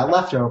talk about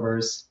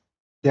leftovers,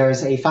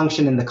 there's a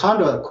function in the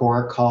Conduit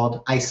core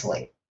called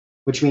isolate,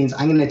 which means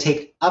I'm going to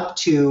take up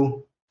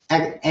to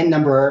n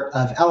number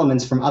of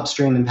elements from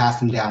upstream and pass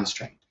them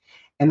downstream.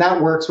 And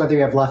that works whether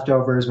you have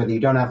leftovers, whether you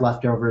don't have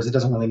leftovers, it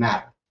doesn't really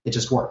matter. It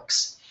just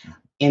works.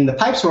 In the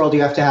pipes world,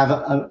 you have to have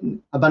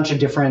a bunch of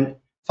different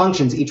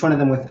functions, each one of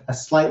them with a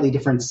slightly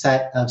different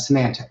set of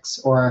semantics.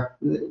 Or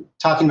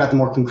talking about the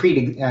more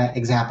concrete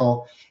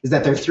example is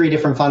that there are 3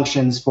 different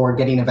functions for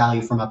getting a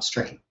value from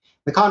upstream. In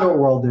the Conduit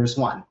world, there's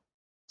one.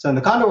 So in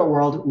the Conduit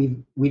world,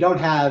 we don't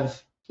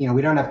have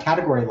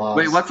category laws.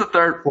 Wait, what's the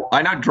third?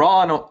 I know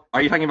draw and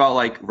are you talking about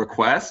like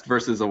request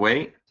versus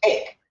await?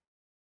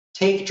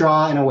 Take,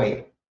 draw, and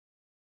await.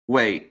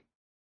 Wait.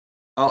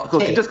 Oh,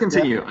 okay, just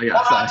continue.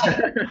 Yeah,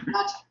 sorry.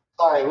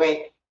 Sorry,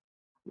 wait.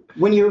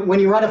 When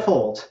you write a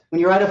fold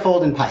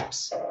in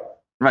pipes.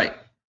 Right.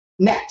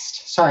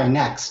 Next. Oh,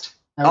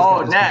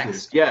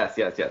 next. Yes.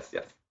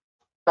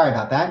 Sorry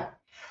about that.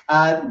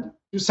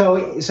 So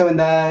in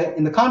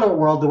the Conduit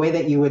world, the way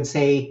that you would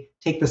say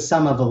take the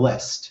sum of a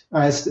list,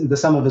 or the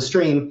sum of a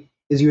stream,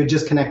 is you would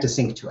just connect a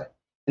sink to it.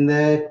 In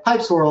the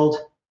pipes world,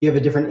 you have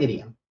a different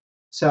idiom.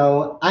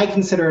 So I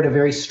consider it a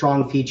very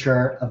strong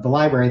feature of the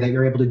library that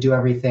you're able to do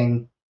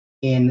everything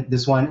in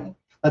this one.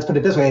 Let's put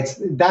it this way: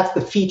 that's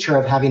the feature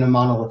of having a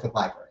monolithic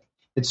library.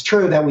 It's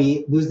true that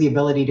we lose the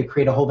ability to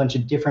create a whole bunch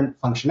of different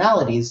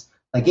functionalities,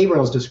 like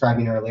Gabriel was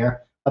describing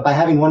earlier, but by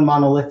having one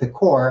monolithic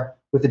core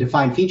with a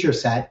defined feature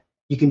set,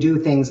 you can do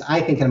things,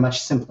 I think, in a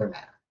much simpler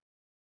manner.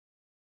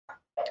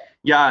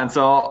 Yeah, and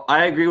so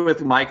I agree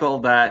with Michael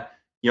that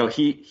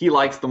he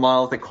likes the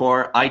monolithic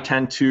core. I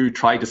tend to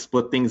try to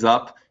split things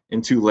up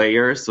into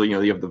layers. So you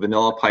have the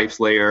vanilla pipes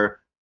layer,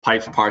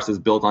 pipes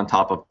parsers built on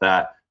top of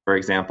that, for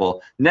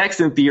example. Next,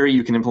 in theory,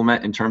 you can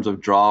implement in terms of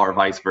draw or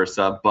vice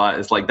versa, but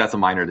it's like that's a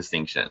minor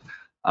distinction.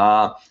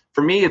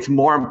 For me, it's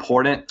more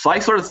important. So I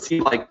sort of see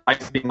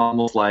pipes being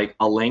almost like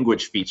a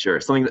language feature,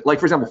 something like,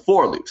 for example,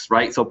 for loops,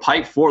 right? So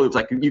pipe for loops,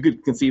 like you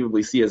could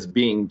conceivably see as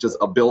being just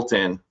a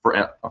built-in for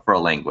a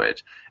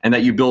language, and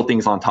that you build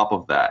things on top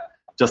of that.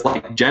 Just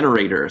like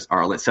generators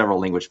are several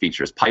language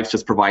features, pipes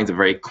just provides a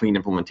very clean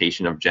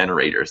implementation of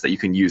generators that you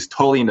can use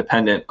totally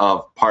independent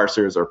of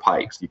parsers or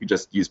pipes. You can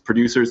just use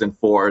producers and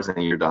fors,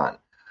 and you're done.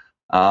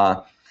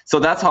 So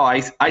that's how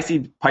I see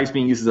pipes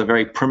being used as a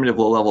very primitive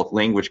low-level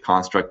language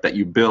construct that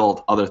you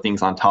build other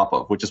things on top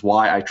of, which is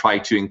why I try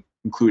to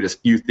include as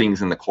few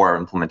things in the core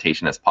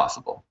implementation as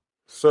possible.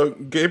 So,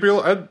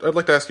 Gabriel, I'd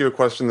like to ask you a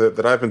question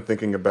that I've been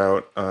thinking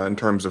about in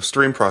terms of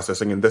stream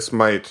processing, and this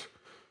might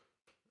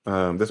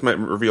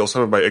reveal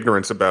some of my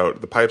ignorance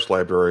about the pipes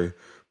library.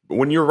 But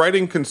when you're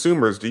writing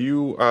consumers, do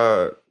you,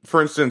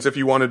 for instance, if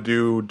you want to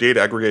do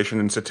data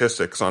aggregation and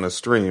statistics on a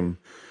stream,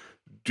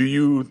 do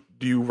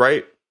you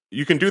write?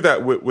 You can do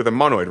that with a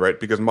monoid, right?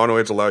 Because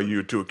monoids allow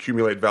you to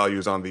accumulate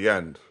values on the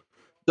end.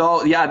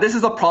 So yeah, this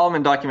is a problem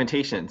in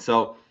documentation.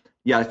 So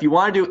yeah, if you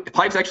want to do,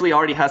 pipes actually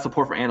already has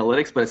support for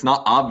analytics, but it's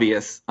not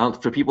obvious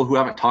for people who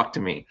haven't talked to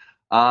me.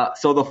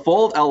 So the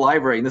fold L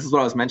library, and this is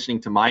what I was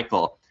mentioning to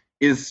Michael,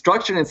 is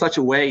structured in such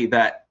a way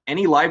that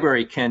any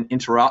library can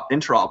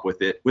interop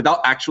with it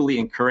without actually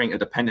incurring a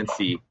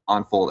dependency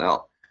on fold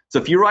L. So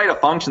if you write a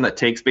function that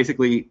takes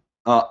basically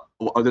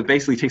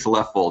takes a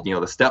left fold,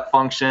 the step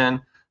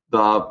function,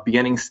 the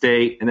beginning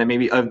state, and then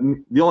maybe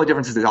the only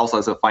difference is it also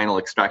has a final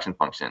extraction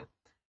function.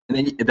 And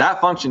then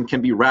that function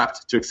can be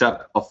wrapped to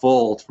accept a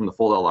fold from the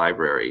fold L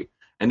library.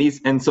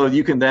 And so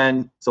you can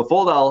then, so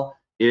fold L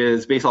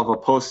is based off of a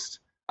post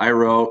I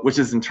wrote, which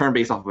is in turn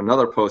based off of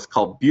another post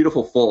called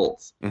Beautiful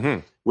Folds,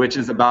 which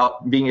is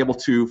about being able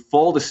to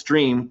fold a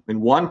stream in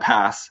one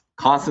pass,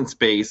 constant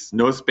space,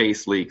 no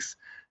space leaks,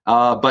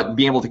 but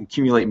being able to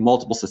accumulate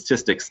multiple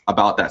statistics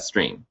about that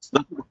stream. So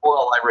that's what the fold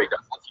L library does.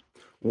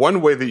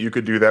 One way that you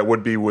could do that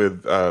would be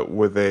with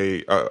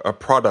a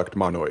product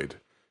monoid.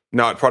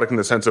 Not product in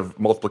the sense of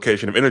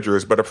multiplication of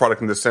integers, but a product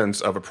in the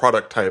sense of a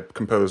product type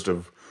composed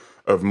of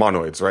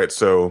monoids, right?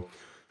 So,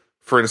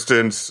 for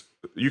instance,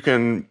 you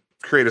can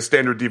create a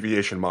standard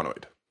deviation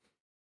monoid.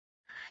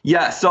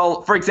 Yeah,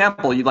 so for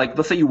example,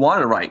 let's say you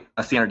wanted to write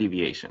a standard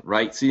deviation,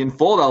 right? So in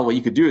fold L, what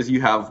you could do is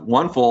you have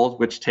one fold,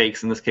 which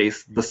takes, in this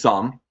case, the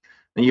sum,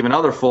 and you have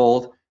another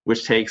fold,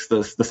 which takes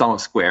the sum of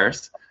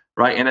squares.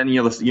 Right, and then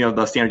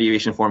the standard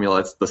deviation formula,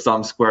 it's the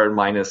sum squared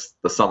minus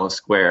the sum of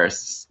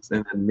squares,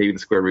 and then maybe the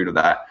square root of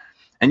that.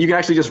 And you can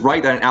actually just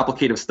write that in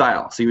applicative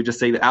style. So you would just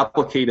say the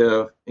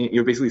applicative.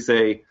 You would basically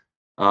say,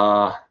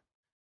 I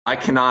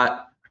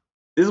cannot.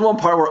 This is one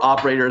part where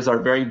operators are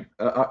very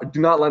do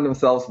not lend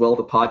themselves well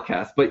to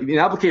podcasts. But in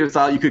applicative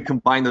style, you could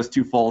combine those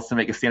two folds to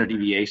make a standard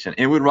deviation.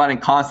 And it would run in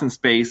constant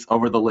space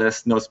over the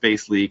list, no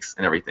space leaks,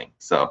 and everything.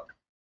 So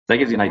that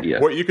gives you an idea.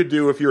 What you could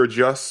do if you're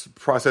just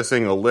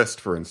processing a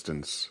list, for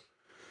instance,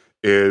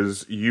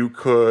 is you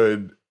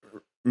could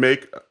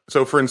make,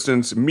 so for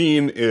instance,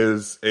 mean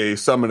is a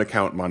sum and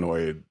account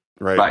monoid,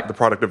 right? The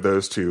product of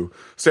those two.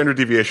 Standard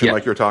deviation,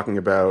 like you're talking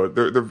about.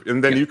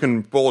 And then you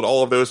can fold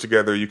all of those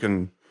together. You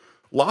can,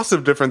 lots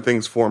of different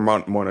things form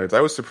monoids.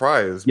 I was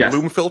surprised. Yes.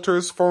 Bloom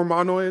filters form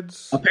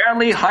monoids.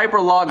 Apparently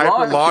hyperlog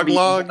can be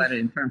implemented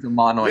in terms of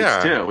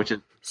monoids too, which is...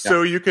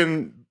 So you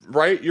can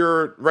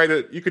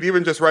you could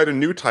even just write a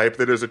new type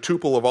that is a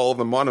tuple of all of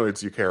the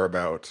monoids you care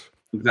about.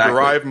 Exactly.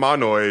 Derive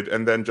monoid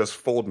and then just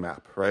fold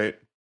map, right?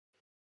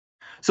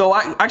 So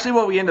actually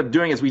what we end up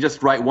doing is we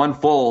just write one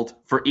fold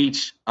for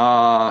each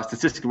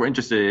statistic we're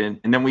interested in,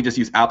 and then we just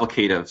use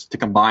applicatives to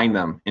combine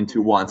them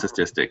into one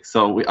statistic.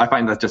 So I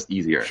find that's just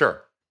easier.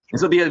 Sure. And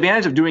so the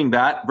advantage of doing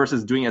that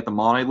versus doing it at the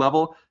monoid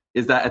level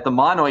is that at the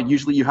monoid,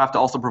 usually you have to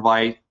also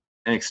provide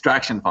an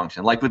extraction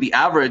function. Like with the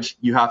average,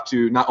 you have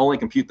to not only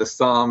compute the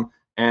sum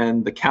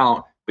and the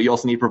count, but you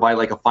also need to provide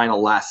like a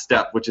final last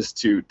step, which is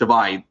to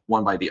divide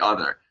one by the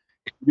other.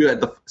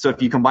 so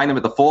if you combine them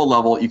at the fold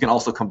level, you can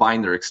also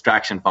combine their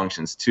extraction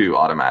functions too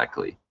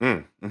automatically.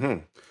 Mm-hmm.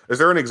 Is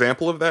there an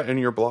example of that in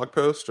your blog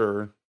post,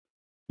 or?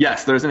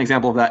 Yes, there's an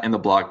example of that in the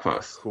blog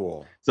post.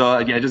 Cool. So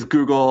yeah, just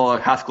Google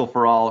Haskell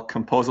for all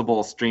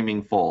composable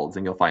streaming folds,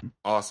 and you'll find.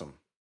 Awesome.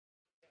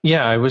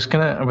 Yeah, I was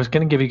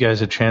gonna give you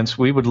guys a chance.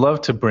 We would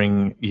love to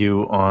bring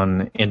you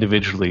on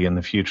individually in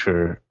the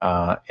future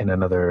in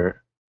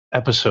another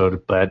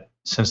episode, but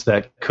since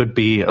that could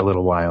be a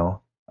little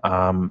while,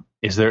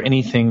 is there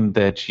anything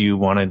that you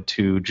wanted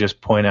to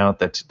just point out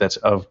that's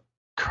of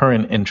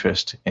current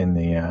interest in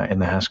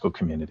the Haskell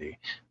community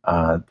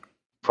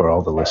for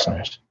all the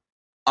listeners?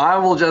 I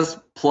will just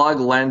plug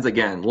Lens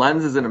again.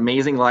 Lens is an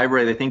amazing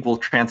library that I think will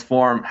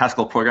transform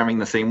Haskell programming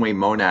the same way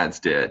monads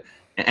did.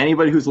 And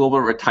anybody who's a little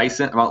bit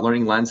reticent about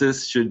learning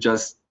lenses should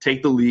just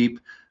take the leap,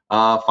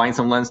 find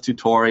some Lens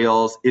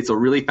tutorials. It's a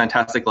really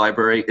fantastic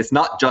library. It's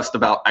not just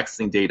about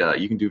accessing data.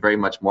 You can do very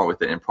much more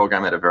with it and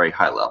program at a very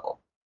high level.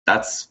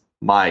 That's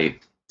my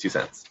 2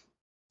 cents.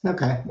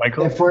 Okay.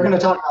 Michael? If we're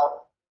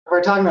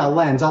talking about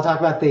Lens, I'll talk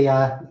about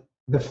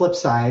the flip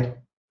side,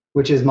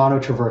 which is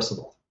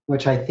monotraversable,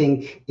 which I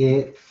think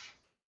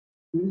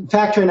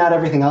factoring out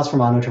everything else from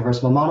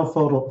monotraversable,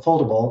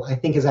 monofoldable, I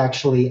think is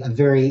actually a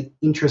very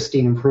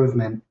interesting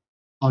improvement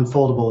on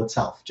foldable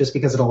itself, just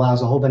because it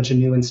allows a whole bunch of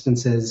new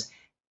instances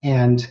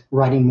and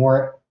writing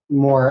more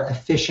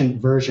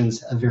efficient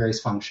versions of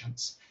various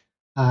functions.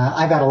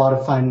 I've had a lot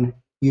of fun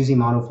using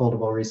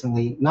monofoldable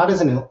recently, not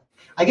as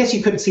I guess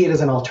you could see it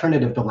as an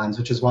alternative to Lens,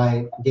 which is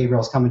why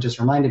Gabriel's comment just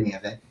reminded me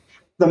of it.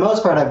 For the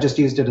most part, I've just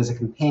used it as a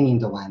companion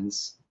to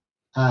Lens.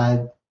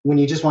 When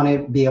you just want to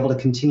be able to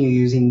continue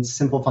using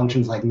simple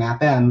functions like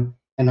mapm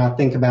and not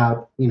think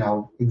about,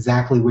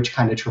 exactly which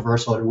kind of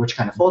traversal or which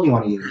kind of fold you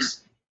want to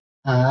use,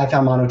 I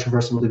found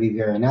monotraversable to be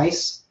very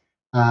nice.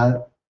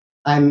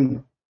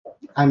 I'm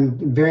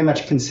very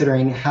much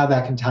considering how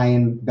that can tie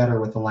in better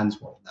with the Lens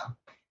world, though,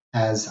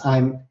 as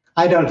I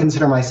don't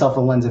consider myself a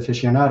Lens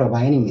aficionado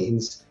by any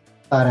means,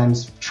 but I'm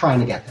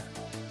trying to get there.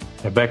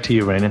 Now back to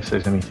you, Rain, if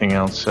there's anything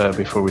else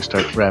before we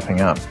start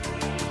wrapping up.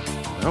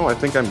 No, I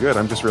think I'm good.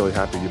 I'm just really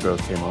happy you both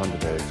came on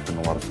today. It's been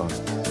a lot of fun.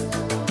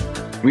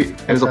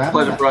 It was a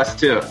pleasure for us,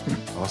 too.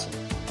 Awesome.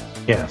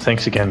 Yeah,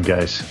 thanks again,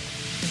 guys.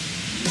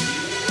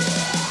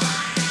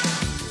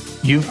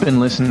 You've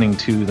been listening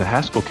to the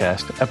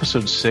Haskellcast,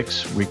 Episode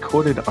 6,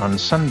 recorded on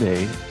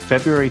Sunday,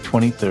 February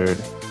 23rd,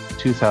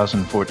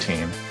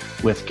 2014,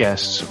 with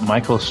guests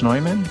Michael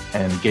Snoyman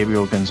and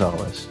Gabriel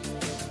Gonzalez.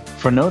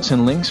 For notes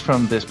and links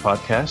from this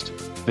podcast,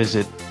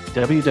 visit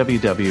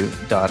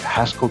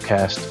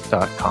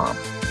www.haskellcast.com.